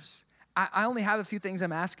yours. I only have a few things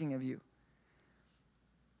I'm asking of you.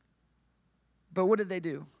 But what did they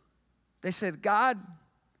do? They said, God,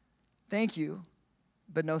 thank you,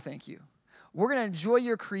 but no thank you. We're going to enjoy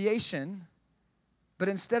your creation, but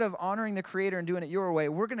instead of honoring the Creator and doing it your way,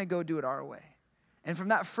 we're going to go do it our way. And from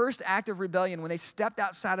that first act of rebellion, when they stepped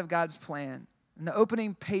outside of God's plan, in the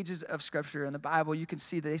opening pages of Scripture in the Bible, you can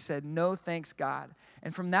see that they said, no thanks, God.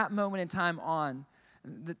 And from that moment in time on,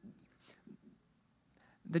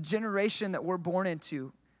 the generation that we're born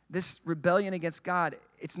into, this rebellion against God,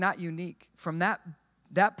 it's not unique. From that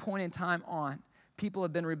that point in time on, people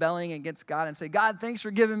have been rebelling against God and say, God, thanks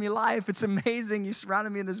for giving me life. It's amazing. You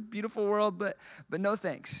surrounded me in this beautiful world, but no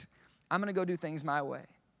thanks. I'm going to go do things my way.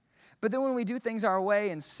 But then when we do things our way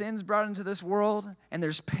and sin's brought into this world and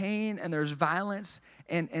there's pain and there's violence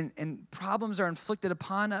and problems are inflicted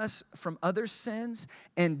upon us from other sins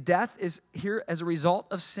and death is here as a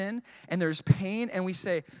result of sin and there's pain and we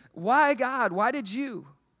say, why God? Why did you?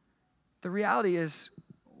 The reality is,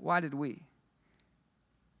 why did we?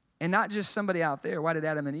 And not just somebody out there. Why did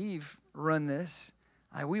Adam and Eve run this?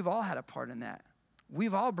 We've all had a part in that.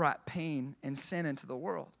 We've all brought pain and sin into the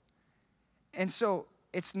world. And so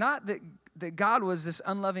it's not that God was this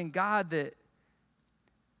unloving God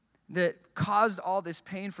that caused all this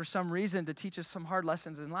pain for some reason to teach us some hard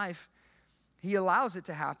lessons in life. He allows it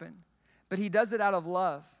to happen, but he does it out of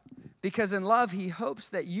love. Because in love, he hopes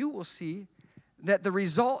that you will see that the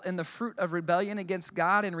result and the fruit of rebellion against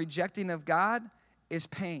God and rejecting of God is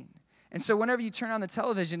pain. And so whenever you turn on the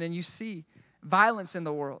television and you see violence in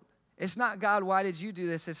the world, it's not, God, why did you do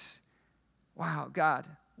this? It's, wow, God,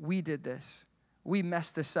 we did this. We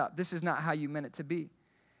messed this up. This is not how you meant it to be.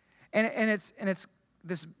 And it's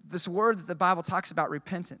this word that the Bible talks about,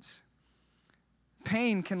 repentance.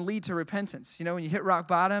 Pain can lead to repentance. You know, when you hit rock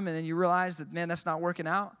bottom and then you realize that, man, that's not working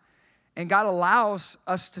out. And God allows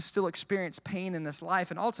us to still experience pain in this life.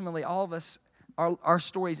 And ultimately, all of us, our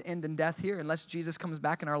stories end in death here unless Jesus comes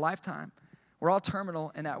back in our lifetime. We're all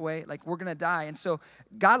terminal in that way. Like, we're going to die. And so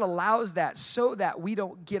God allows that so that we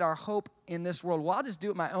don't get our hope in this world. Well, I'll just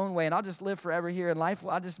do it my own way, and I'll just live forever here in life.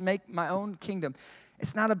 Well, I'll just make my own kingdom.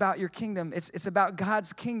 It's not about your kingdom. It's about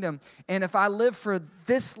God's kingdom. And if I live for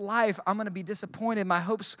this life, I'm going to be disappointed. My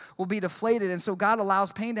hopes will be deflated. And so God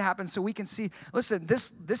allows pain to happen so we can see, listen,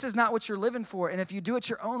 this is not what you're living for. And if you do it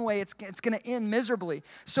your own way, it's going to end miserably.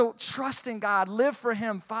 So trust in God. Live for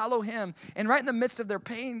him. Follow him. And right in the midst of their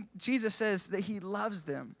pain, Jesus says that he loves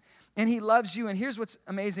them. And he loves you. And here's what's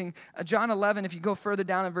amazing. John 11, if you go further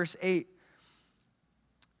down in verse 8,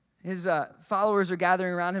 his followers are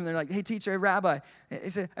gathering around him. They're like, hey, teacher, hey, rabbi.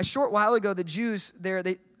 He said, a short while ago, the Jews there,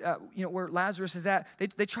 where Lazarus is at,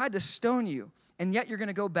 they tried to stone you, and yet you're going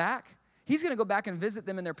to go back? He's going to go back and visit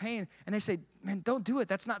them in their pain, and they say, man, don't do it.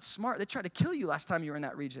 That's not smart. They tried to kill you last time you were in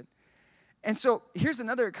that region. And so here's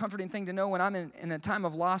another comforting thing to know when I'm in a time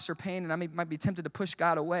of loss or pain, and I might be tempted to push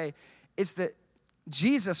God away, is that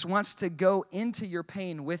Jesus wants to go into your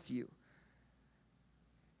pain with you.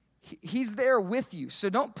 He's there with you. So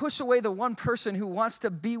don't push away the one person who wants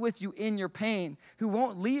to be with you in your pain, who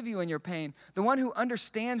won't leave you in your pain, the one who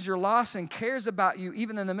understands your loss and cares about you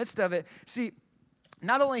even in the midst of it. See,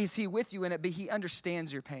 not only is he with you in it, but he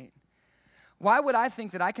understands your pain. Why would I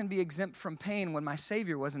think that I can be exempt from pain when my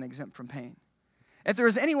Savior wasn't exempt from pain? If there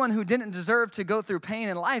was anyone who didn't deserve to go through pain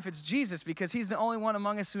in life, it's Jesus, because he's the only one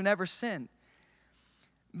among us who never sinned.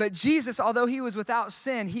 But Jesus, although he was without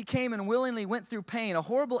sin, he came and willingly went through pain, a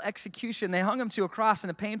horrible execution. They hung him to a cross in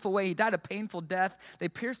a painful way. He died a painful death. They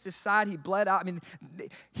pierced his side. He bled out. I mean,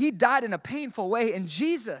 he died in a painful way. And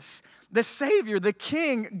Jesus, the Savior, the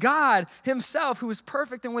King, God himself, who was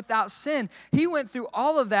perfect and without sin, he went through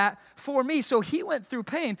all of that for me. So he went through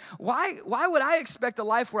pain. Why would I expect a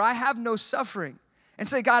life where I have no suffering? And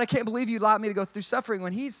say, God, I can't believe you allowed me to go through suffering,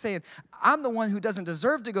 when he's saying, I'm the one who doesn't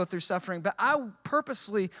deserve to go through suffering, but I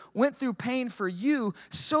purposely went through pain for you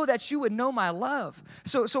so that you would know my love.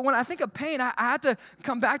 So when I think of pain, I have to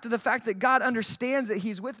come back to the fact that God understands that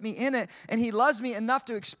he's with me in it, and he loves me enough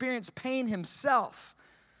to experience pain himself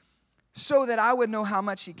so that I would know how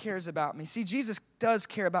much he cares about me. See, Jesus does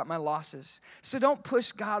care about my losses. So don't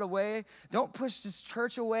push God away. Don't push this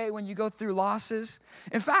church away when you go through losses.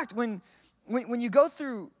 In fact, when you go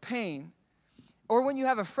through pain, or when you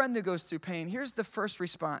have a friend that goes through pain, here's the first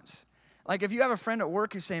response. Like, if you have a friend at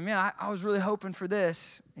work who's saying, man, I was really hoping for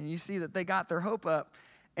this, and you see that they got their hope up,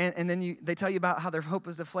 and then they tell you about how their hope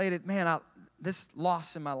was deflated. Man, this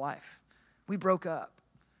loss in my life, we broke up.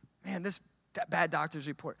 Man, this bad doctor's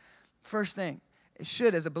report. First thing, it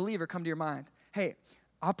should, as a believer, come to your mind. Hey,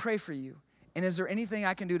 I'll pray for you. And is there anything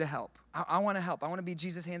I can do to help? I want to help. I want to be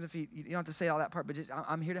Jesus' hands and feet. You don't have to say all that part, but just,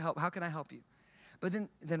 I'm here to help. How can I help you? But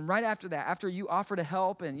then right after that, after you offer to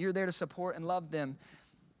help and you're there to support and love them,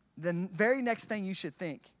 the very next thing you should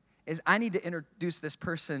think is, I need to introduce this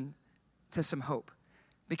person to some hope.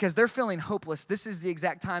 Because they're feeling hopeless. This is the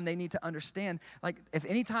exact time they need to understand. Like, if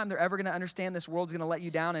any time they're ever going to understand this world's going to let you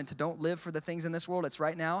down and to don't live for the things in this world, it's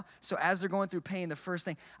right now. So as they're going through pain, the first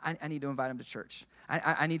thing, I need to invite them to church.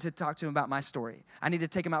 I need to talk to them about my story. I need to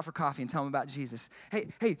take them out for coffee and tell them about Jesus.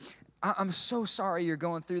 Hey, I'm so sorry you're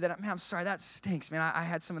going through that. Man, I'm sorry, that stinks, man. I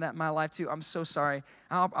had some of that in my life too. I'm so sorry.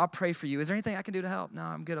 I'll pray for you. Is there anything I can do to help? No,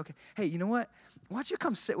 I'm good, okay. Hey, you know what? Why don't you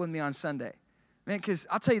come sit with me on Sunday? Man, because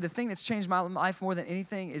I'll tell you, the thing that's changed my life more than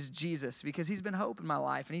anything is Jesus, because he's been hope in my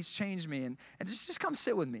life, and he's changed me. And just come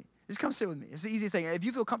sit with me. Just come sit with me. It's the easiest thing. If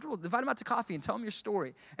you feel comfortable, invite them out to coffee and tell them your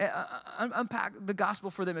story. Unpack the gospel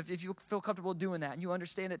for them if you feel comfortable doing that and you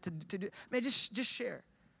understand it to do. Man, just share.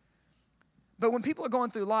 But when people are going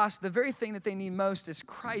through loss, the very thing that they need most is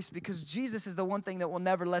Christ, because Jesus is the one thing that will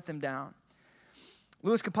never let them down.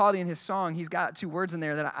 Lewis Capaldi, in his song, he's got 2 words in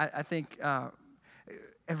there that I think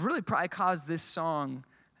have really probably caused this song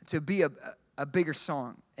to be a bigger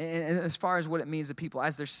song. And as far as what it means to people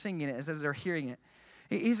as they're singing it, as they're hearing it.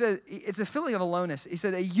 He said, it's a feeling of aloneness. He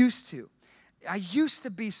said, I used to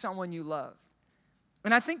be someone you loved.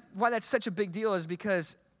 And I think why that's such a big deal is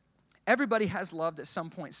because everybody has loved at some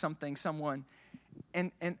point something, someone,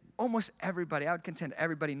 and almost everybody, I would contend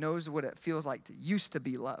everybody knows what it feels like to used to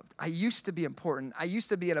be loved. I used to be important. I used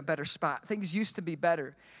to be in a better spot. Things used to be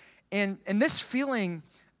better. And this feeling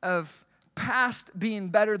of past being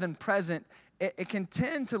better than present, it can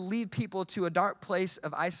tend to lead people to a dark place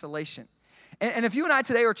of isolation. And if you and I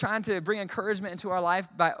today are trying to bring encouragement into our life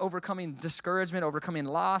by overcoming discouragement, overcoming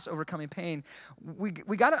loss, overcoming pain, we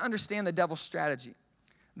got to understand the devil's strategy.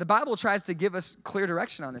 The Bible tries to give us clear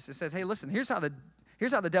direction on this. It says, hey, listen, here's how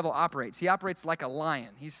the devil operates. He operates like a lion.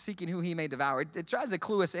 He's seeking who he may devour. It tries to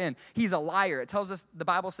clue us in. He's a liar. It tells us, the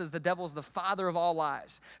Bible says the devil is the father of all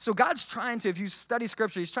lies. So God's trying to, if you study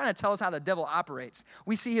Scripture, he's trying to tell us how the devil operates.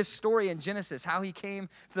 We see his story in Genesis, how he came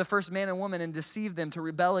to the first man and woman and deceived them to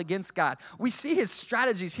rebel against God. We see his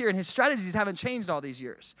strategies here, and his strategies haven't changed all these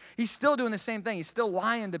years. He's still doing the same thing. He's still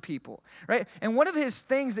lying to people, right? And one of his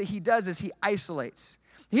things that he does is he isolates.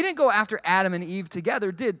 He didn't go after Adam and Eve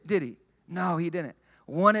together, did he? No, he didn't.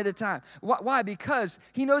 One at a time. Why? Because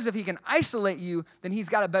he knows if he can isolate you, then he's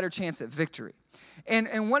got a better chance at victory.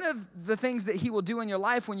 And one of the things that he will do in your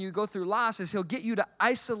life when you go through loss is he'll get you to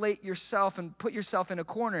isolate yourself and put yourself in a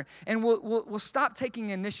corner. And we'll stop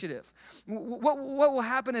taking initiative. What will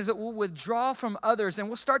happen is it will withdraw from others, and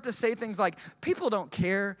we'll start to say things like, people don't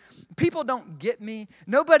care. People don't get me.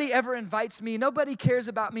 Nobody ever invites me. Nobody cares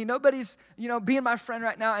about me. Nobody's, being my friend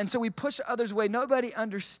right now. And so we push others away. Nobody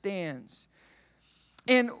understands.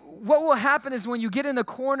 And what will happen is when you get in the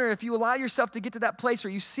corner, if you allow yourself to get to that place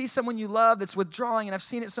where you see someone you love that's withdrawing, and I've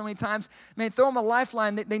seen it so many times, man, throw them a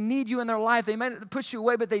lifeline. They need you in their life. They might push you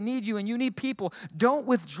away, but they need you, and you need people. Don't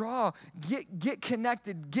withdraw. Get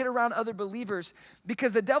connected. Get around other believers,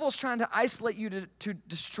 because the devil's trying to isolate you to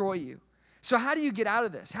destroy you. So how do you get out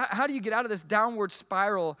of this? How do you get out of this downward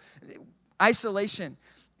spiral, isolation?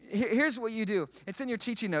 Here's what you do. It's in your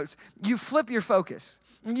teaching notes. You flip your focus.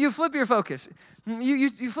 You flip your focus. You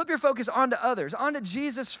flip your focus onto others, onto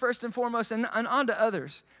Jesus first and foremost, and onto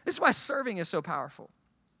others. This is why serving is so powerful.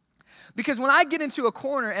 Because when I get into a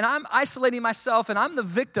corner and I'm isolating myself and I'm the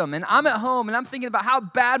victim and I'm at home and I'm thinking about how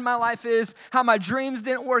bad my life is, how my dreams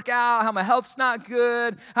didn't work out, how my health's not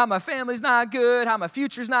good, how my family's not good, how my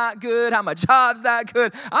future's not good, how my job's not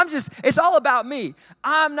good. It's all about me.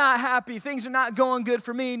 I'm not happy. Things are not going good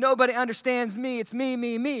for me. Nobody understands me. It's me,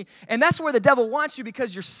 me, me. And that's where the devil wants you,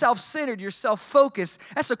 because you're self-centered, you're self-focused.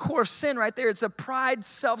 That's the core of sin right there. It's a pride,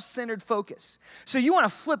 self-centered focus. So you want to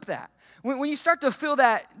flip that. When you start to feel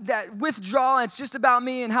that withdrawal, and it's just about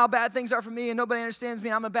me and how bad things are for me and nobody understands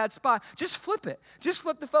me, I'm in a bad spot, just flip it. Just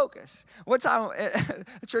flip the focus. One time at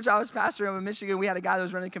the church I was pastoring in Michigan, we had a guy that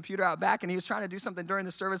was running a computer out back, and he was trying to do something during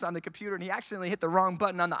the service on the computer, and he accidentally hit the wrong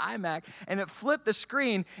button on the iMac, and it flipped the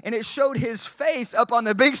screen, and it showed his face up on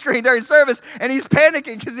the big screen during service, and he's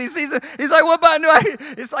panicking because he sees it. He's like, what button do I?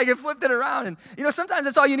 It's like it flipped it around. And sometimes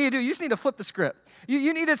that's all you need to do. You just need to flip the script.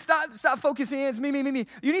 You need to stop focusing. It's me.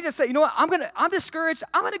 You need to say, you know what? I'm discouraged.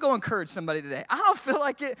 I'm going to go encourage somebody today. I don't feel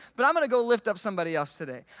like it, but I'm going to go lift up somebody else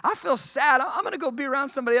today. I feel sad. I'm going to go be around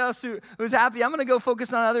somebody else who's happy. I'm going to go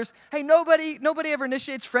focus on others. Hey, nobody ever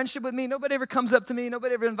initiates friendship with me. Nobody ever comes up to me.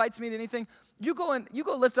 Nobody ever invites me to anything. You go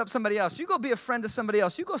lift up somebody else. You go be a friend to somebody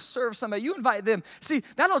else. You go serve somebody. You invite them. See,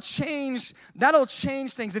 that'll change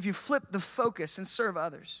things if you flip the focus and serve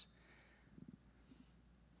others.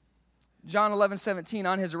 John 11:17,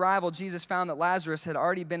 on his arrival, Jesus found that Lazarus had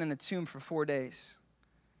already been in the tomb for 4 days.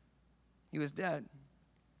 He was dead.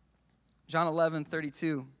 John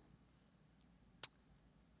 11:32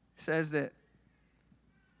 says that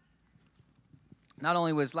not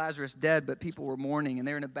only was Lazarus dead, but people were mourning, and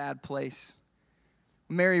they were in a bad place.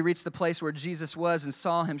 When Mary reached the place where Jesus was and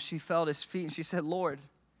saw him, she fell at his feet, and she said, Lord,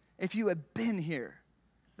 if you had been here,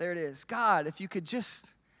 there it is. God, if you could just,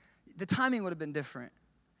 the timing would have been different.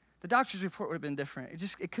 The doctor's report would have been different.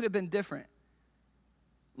 It could have been different.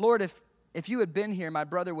 Lord, if you had been here, my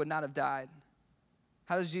brother would not have died.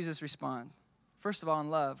 How does Jesus respond? First of all, in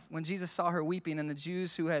love. When Jesus saw her weeping and the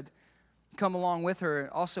Jews who had come along with her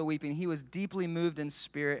also weeping, he was deeply moved in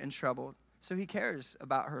spirit and troubled. So he cares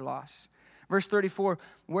about her loss. Verse 34,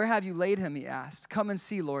 where have you laid him, he asked. Come and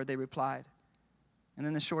see, Lord, they replied. And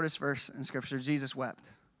then the shortest verse in Scripture, Jesus wept.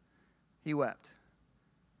 He wept.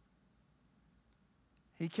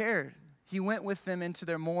 He cared. He went with them into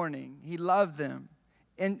their mourning. He loved them.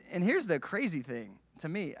 And here's the crazy thing to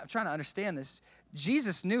me. I'm trying to understand this.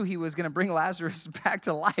 Jesus knew he was going to bring Lazarus back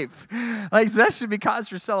to life. Like, that should be cause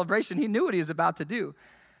for celebration. He knew what he was about to do.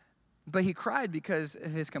 But he cried because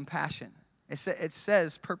of his compassion. It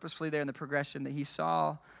says purposefully there in the progression that he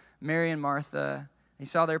saw Mary and Martha. He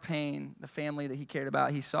saw their pain, the family that he cared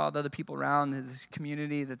about. He saw the other people around his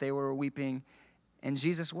community that they were weeping. And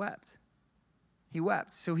Jesus wept. He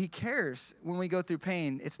wept. So he cares when we go through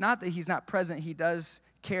pain. It's not that he's not present. He does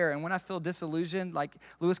care. And when I feel disillusioned, like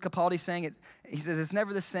Louis Capaldi saying it, he says, it's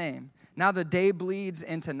never the same. Now the day bleeds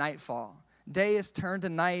into nightfall. Day is turned to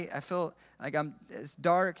night. I feel like it's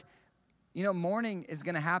dark. You know, mourning is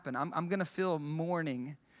going to happen. I'm going to feel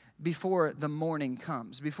mourning before the morning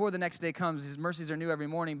comes. Before the next day comes, his mercies are new every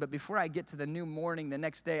morning. But before I get to the new morning the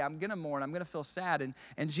next day, I'm going to mourn. I'm going to feel sad.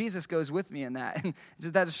 And Jesus goes with me in that. And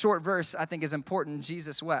just that short verse, I think, is important.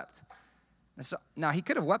 Jesus wept. And so, now, he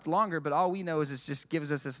could have wept longer, but all we know is it just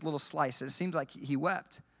gives us this little slice. It seems like he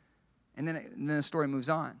wept. And then the story moves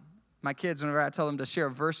on. My kids, whenever I tell them to share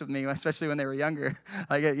a verse with me, especially when they were younger,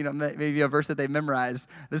 like, you know, maybe a verse that they memorized,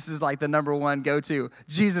 this is like the number one go-to.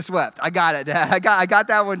 Jesus wept. I got it, Dad. I got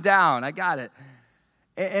that one down. I got it.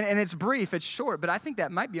 And it's brief. It's short, but I think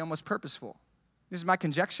that might be almost purposeful. This is my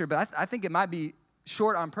conjecture, but I think it might be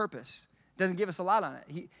short on purpose. It doesn't give us a lot on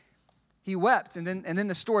it. He wept, and then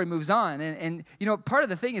the story moves on. And you know, part of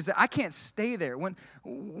the thing is that I can't stay there. When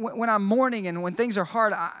I'm mourning and when things are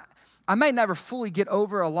hard, I might never fully get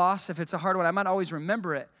over a loss if it's a hard one. I might always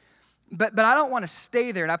remember it. But I don't want to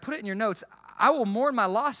stay there. And I put it in your notes. I will mourn my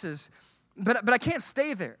losses, but I can't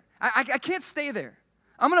stay there. I can't stay there.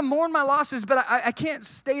 I'm going to mourn my losses, but I can't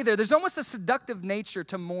stay there. There's almost a seductive nature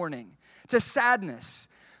to mourning, to sadness.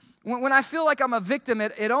 When I feel like I'm a victim,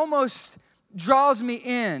 it almost draws me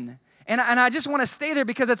in. And I just want to stay there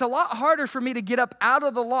because it's a lot harder for me to get up out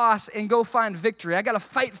of the loss and go find victory. I got to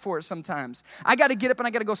fight for it sometimes. I got to get up and I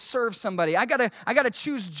got to go serve somebody. I got to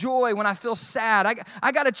choose joy when I feel sad.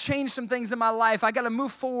 I got to change some things in my life. I got to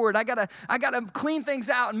move forward. I got to clean things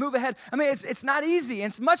out and move ahead. I mean, it's not easy.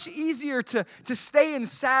 It's much easier to stay in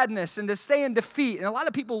sadness and to stay in defeat. And a lot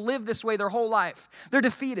of people live this way their whole life. They're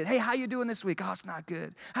defeated. Hey, how you doing this week? Oh, it's not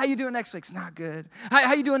good. How you doing next week? It's not good.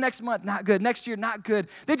 How you doing next month? Not good. Next year, not good.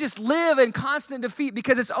 They just live in constant defeat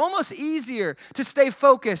because it's almost easier to stay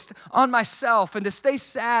focused on myself and to stay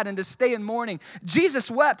sad and to stay in mourning. Jesus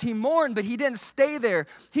wept, he mourned, but he didn't stay there.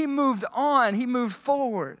 He moved on, he moved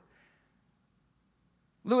forward.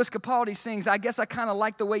 Louis Capaldi sings, I guess I kind of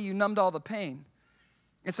like the way you numbed all the pain.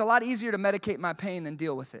 It's a lot easier to medicate my pain than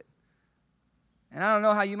deal with it. And I don't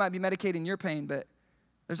know how you might be medicating your pain, but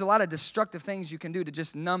there's a lot of destructive things you can do to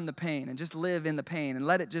just numb the pain and just live in the pain and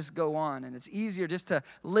let it just go on. And it's easier just to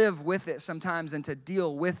live with it sometimes than to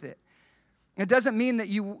deal with it. It doesn't mean that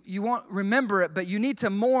you won't remember it, but you need to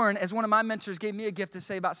mourn. As one of my mentors gave me a gift to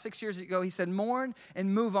say about 6 years ago, he said, mourn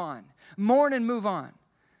and move on. Mourn and move on.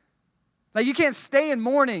 Like, you can't stay in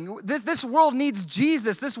mourning. This world needs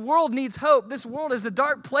Jesus. This world needs hope. This world is a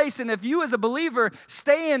dark place. And if you as a believer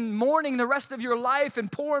stay in mourning the rest of your life and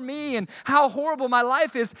poor me and how horrible my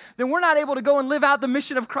life is, then we're not able to go and live out the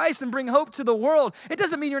mission of Christ and bring hope to the world. It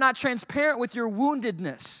doesn't mean you're not transparent with your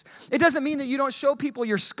woundedness. It doesn't mean that you don't show people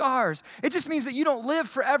your scars. It just means that you don't live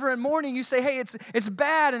forever in mourning. You say, hey, it's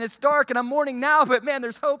bad and it's dark and I'm mourning now, but man,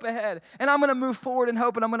 there's hope ahead. And I'm going to move forward in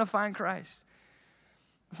hope and I'm going to find Christ.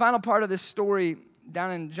 The final part of this story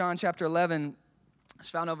down in John chapter 11 is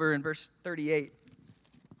found over in verse 38.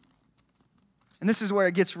 And this is where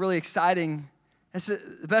it gets really exciting. It's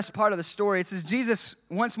the best part of the story. It says, Jesus,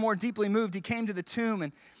 once more deeply moved, he came to the tomb,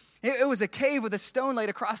 and it was a cave with a stone laid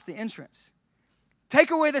across the entrance.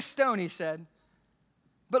 Take away the stone, he said.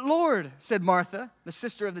 But Lord, said Martha, the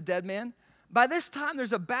sister of the dead man, by this time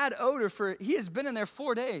there's a bad odor, for he has been in there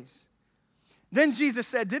 4 days. Then Jesus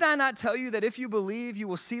said, did I not tell you that if you believe, you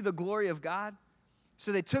will see the glory of God?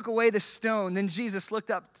 So they took away the stone. Then Jesus looked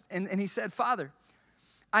up and he said, Father,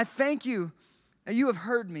 I thank you that you have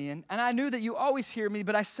heard me. And I knew that you always hear me,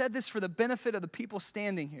 but I said this for the benefit of the people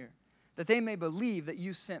standing here, that they may believe that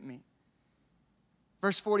you sent me.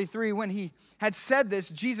 Verse 43, when he had said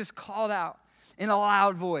this, Jesus called out in a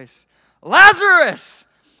loud voice, "Lazarus,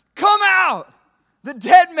 come out!" The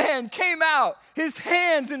dead man came out, his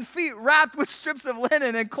hands and feet wrapped with strips of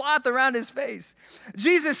linen and cloth around his face.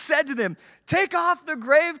 Jesus said to them, "Take off the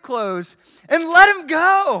grave clothes and let him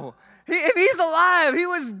go." If he's alive, he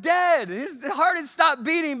was dead. His heart had stopped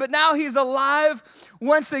beating, but now he's alive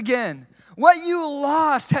once again. What you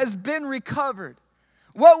lost has been recovered.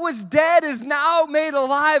 What was dead is now made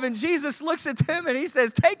alive. And Jesus looks at them and he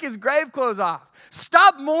says, take his grave clothes off.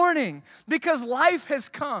 Stop mourning because life has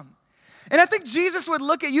come. And I think Jesus would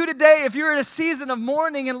look at you today if you're in a season of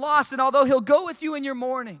mourning and loss, and although he'll go with you in your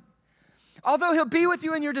mourning, although he'll be with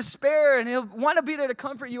you in your despair and he'll want to be there to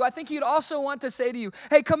comfort you, I think he'd also want to say to you,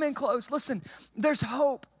 hey, come in close. Listen, there's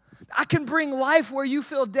hope. I can bring life where you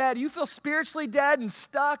feel dead. You feel spiritually dead and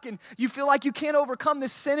stuck, and you feel like you can't overcome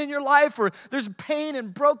this sin in your life, or there's pain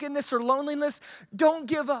and brokenness or loneliness. Don't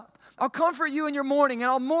give up. I'll comfort you in your mourning, and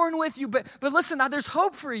I'll mourn with you, but listen, now there's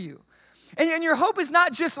hope for you. And your hope is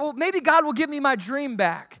not just, well, maybe God will give me my dream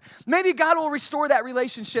back. Maybe God will restore that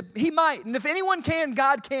relationship. He might. And if anyone can,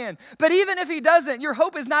 God can. But even if he doesn't, your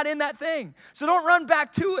hope is not in that thing. So don't run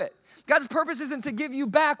back to it. God's purpose isn't to give you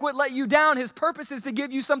back what let you down. His purpose is to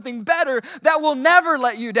give you something better that will never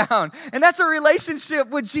let you down. And that's a relationship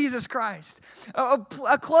with Jesus Christ.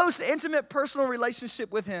 A close, intimate, personal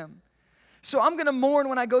relationship with him. So I'm going to mourn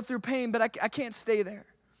when I go through pain, but I can't stay there.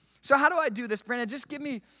 So how do I do this, Brandon? Just give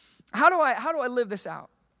me... How do I live this out?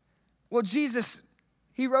 Well, Jesus,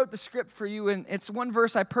 he wrote the script for you, and it's one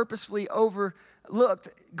verse I purposefully overlooked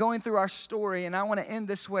going through our story, and I want to end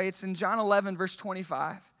this way. It's in John 11, verse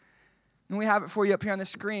 25. And we have it for you up here on the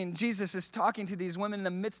screen. Jesus is talking to these women in the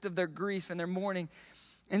midst of their grief and their mourning.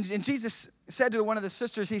 And Jesus said to one of the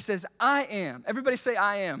sisters, he says, I am. Everybody say,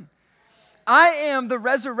 I am. I am the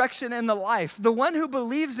resurrection and the life. The one who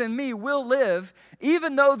believes in me will live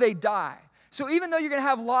even though they die. So even though you're going to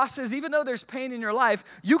have losses, even though there's pain in your life,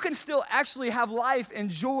 you can still actually have life and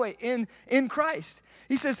joy in Christ.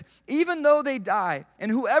 He says, even though they die,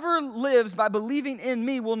 and whoever lives by believing in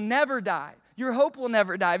me will never die. Your hope will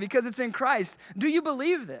never die because it's in Christ. Do you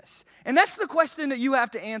believe this? And that's the question that you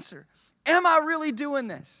have to answer. Am I really doing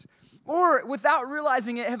this? Or without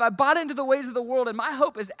realizing it, have I bought into the ways of the world and my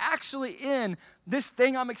hope is actually in this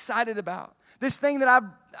thing I'm excited about, this thing that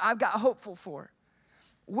I've got hopeful for?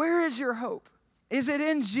 Where is your hope? Is it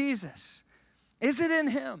in Jesus? Is it in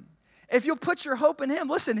him? If you'll put your hope in him,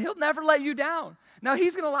 listen, he'll never let you down. Now,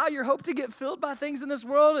 he's going to allow your hope to get filled by things in this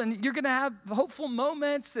world, and you're going to have hopeful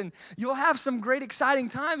moments, and you'll have some great, exciting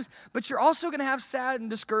times, but you're also going to have sad and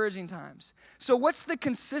discouraging times. So what's the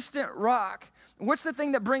consistent rock? What's the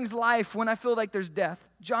thing that brings life when I feel like there's death?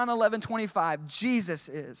 John 11:25, Jesus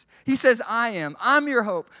is. He says, I am. I'm your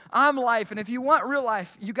hope. I'm life, and if you want real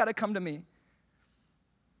life, you got to come to me.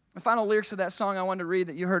 The final lyrics of that song I wanted to read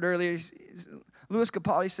that you heard earlier, Lewis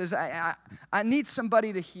Capaldi says, I need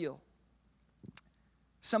somebody to heal,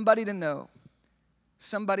 somebody to know,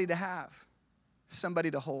 somebody to have,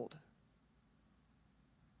 somebody to hold.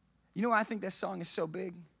 You know why I think this song is so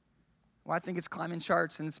big? Why I think it's climbing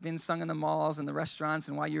charts and it's being sung in the malls and the restaurants,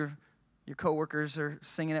 and why your coworkers are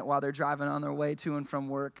singing it while they're driving on their way to and from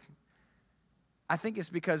work? I think it's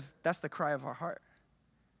because that's the cry of our heart.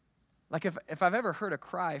 Like if I've ever heard a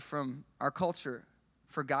cry from our culture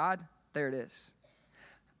for God, there it is.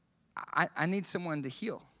 I need someone to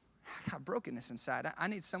heal. I got brokenness inside. I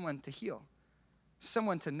need someone to heal,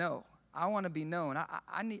 someone to know. I want to be known.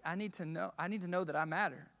 I need to know. I need to know that I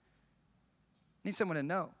matter. I need someone to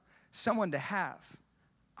know, someone to have.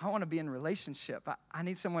 I want to be in a relationship. I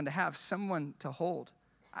need someone to have, someone to hold.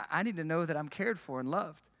 I need to know that I'm cared for and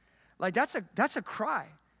loved. Like that's a cry.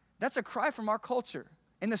 That's a cry from our culture.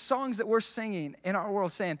 In the songs that we're singing in our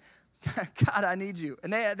world, saying, God, I need you.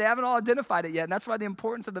 And they haven't all identified it yet. And that's why the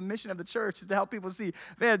importance of the mission of the church is to help people see,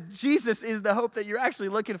 man, Jesus is the hope that you're actually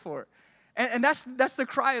looking for. And that's the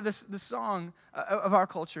cry of this song of our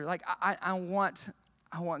culture. Like, I want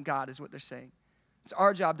God is what they're saying. It's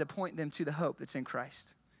our job to point them to the hope that's in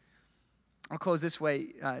Christ. I'll close this way.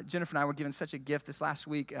 Jennifer and I were given such a gift this last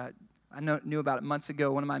week. I knew about it months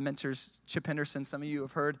ago. One of my mentors, Chip Henderson, some of you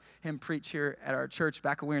have heard him preach here at our church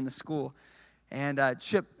back when we were in the school. And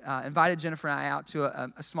Chip invited Jennifer and I out to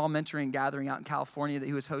a small mentoring gathering out in California that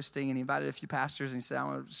he was hosting. And he invited a few pastors, and he said,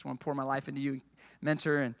 I just want to pour my life into you,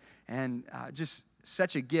 mentor, and just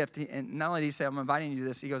such a gift. And not only did he say, I'm inviting you to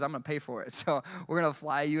this, he goes, I'm going to pay for it. So we're going to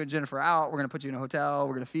fly you and Jennifer out. We're going to put you in a hotel.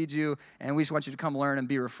 We're going to feed you. And we just want you to come learn and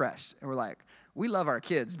be refreshed. And we're like, we love our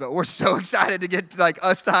kids, but we're so excited to get like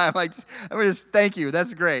us time. Like, we're just, thank you,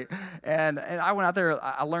 that's great. And I went out there,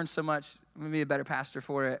 I learned so much. I'm gonna be a better pastor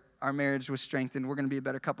for it. Our marriage was strengthened. We're gonna be a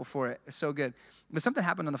better couple for it. It's so good. But something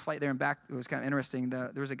happened on the flight there and back. It was kind of interesting.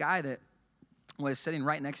 There was a guy that was sitting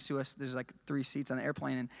right next to us. There's like 3 seats on the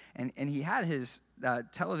airplane, and he had his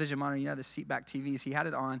television monitor, you know, the seat back TVs. He had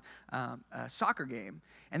it on a soccer game,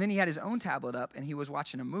 and then he had his own tablet up, and he was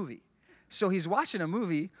watching a movie. So he's watching a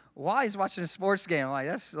movie while he's watching a sports game. Like,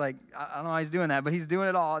 that's like, I don't know how he's doing that, but he's doing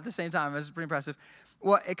it all at the same time. It's pretty impressive.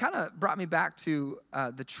 Well, it kind of brought me back to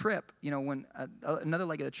the trip, you know, when another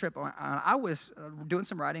leg of the trip, I was doing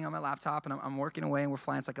some writing on my laptop, and I'm working away, and we're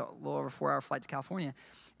flying. It's like a little over 4-hour flight to California.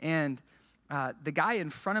 And the guy in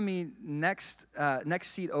front of me, next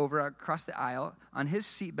seat over, across the aisle, on his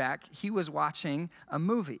seat back, he was watching a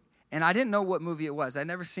movie. And I didn't know what movie it was. I'd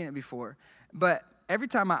never seen it before. But every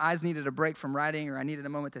time my eyes needed a break from writing or I needed a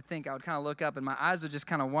moment to think, I would kind of look up and my eyes would just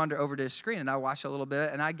kind of wander over to his screen, and I'd watch a little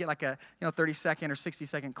bit, and I'd get like a 30-second or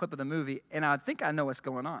 60-second clip of the movie, and I'd think I know what's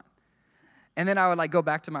going on. And then I would like go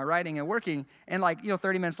back to my writing and working, and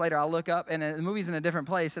 30 minutes later, I'll look up and the movie's in a different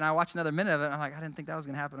place, and I watch another minute of it, and I'm like, I didn't think that was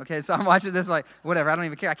gonna happen. Okay, so I'm watching this like, whatever, I don't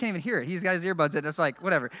even care. I can't even hear it. He's got his earbuds in, it's like,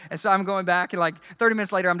 whatever. And so I'm going back, and like 30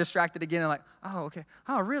 minutes later, I'm distracted again, and like, oh, okay.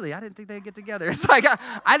 Oh, really? I didn't think they'd get together. It's like,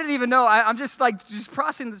 I didn't even know. I'm just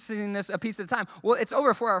processing this a piece at a time. Well, it's over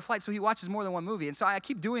a 4-hour flight, so he watches more than one movie. And so I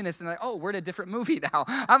keep doing this, and like, oh, we're in a different movie now.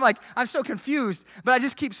 I'm so confused, but I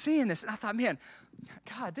just keep seeing this. And I thought, man,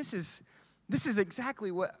 God, this is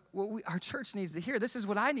exactly what our church needs to hear. This is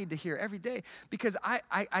what I need to hear every day, because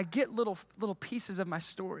I get little pieces of my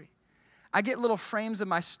story. I get little frames of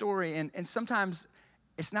my story, and sometimes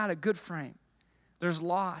it's not a good frame. There's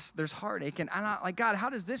loss, there's heartache, and I'm like, God, how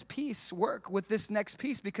does this piece work with this next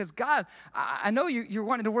piece? Because God, I know you're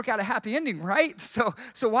wanting to work out a happy ending, right? So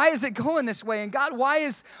why is it going this way? And God, why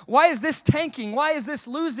is this tanking? Why is this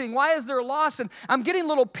losing? Why is there loss? And I'm getting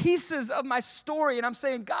little pieces of my story, and I'm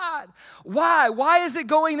saying, God, why? Why is it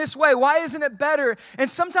going this way? Why isn't it better? And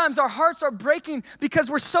sometimes our hearts are breaking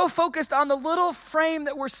because we're so focused on the little frame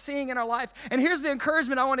that we're seeing in our life. And here's the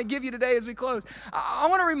encouragement I want to give you today as we close. I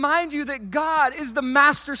want to remind you that God is the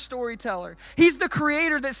master storyteller. He's the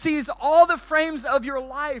creator that sees all the frames of your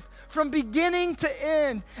life from beginning to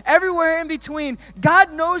end, everywhere in between.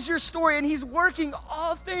 God knows your story, and he's working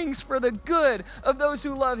all things for the good of those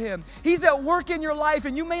who love him. He's at work in your life,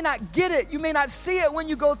 and you may not get it. You may not see it when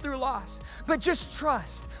you go through loss, but just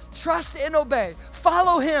trust. Trust and obey.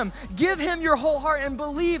 Follow him. Give him your whole heart and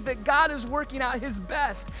believe that God is working out his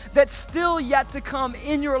best that's still yet to come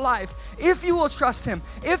in your life. If you will trust him,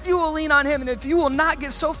 if you will lean on him, and if you will not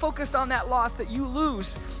get so focused on that loss that you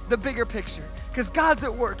lose the bigger picture, because God's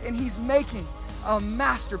at work and he's making a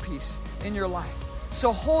masterpiece in your life.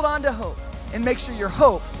 So hold on to hope and make sure your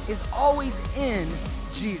hope is always in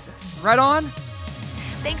Jesus. Right on?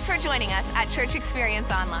 Thanks for joining us at Church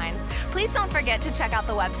Experience Online. Please don't forget to check out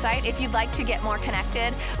the website if you'd like to get more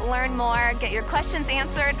connected, learn more, get your questions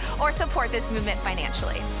answered, or support this movement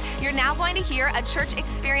financially. You're now going to hear a Church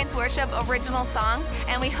Experience Worship original song,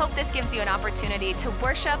 and we hope this gives you an opportunity to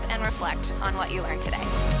worship and reflect on what you learned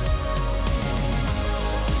today.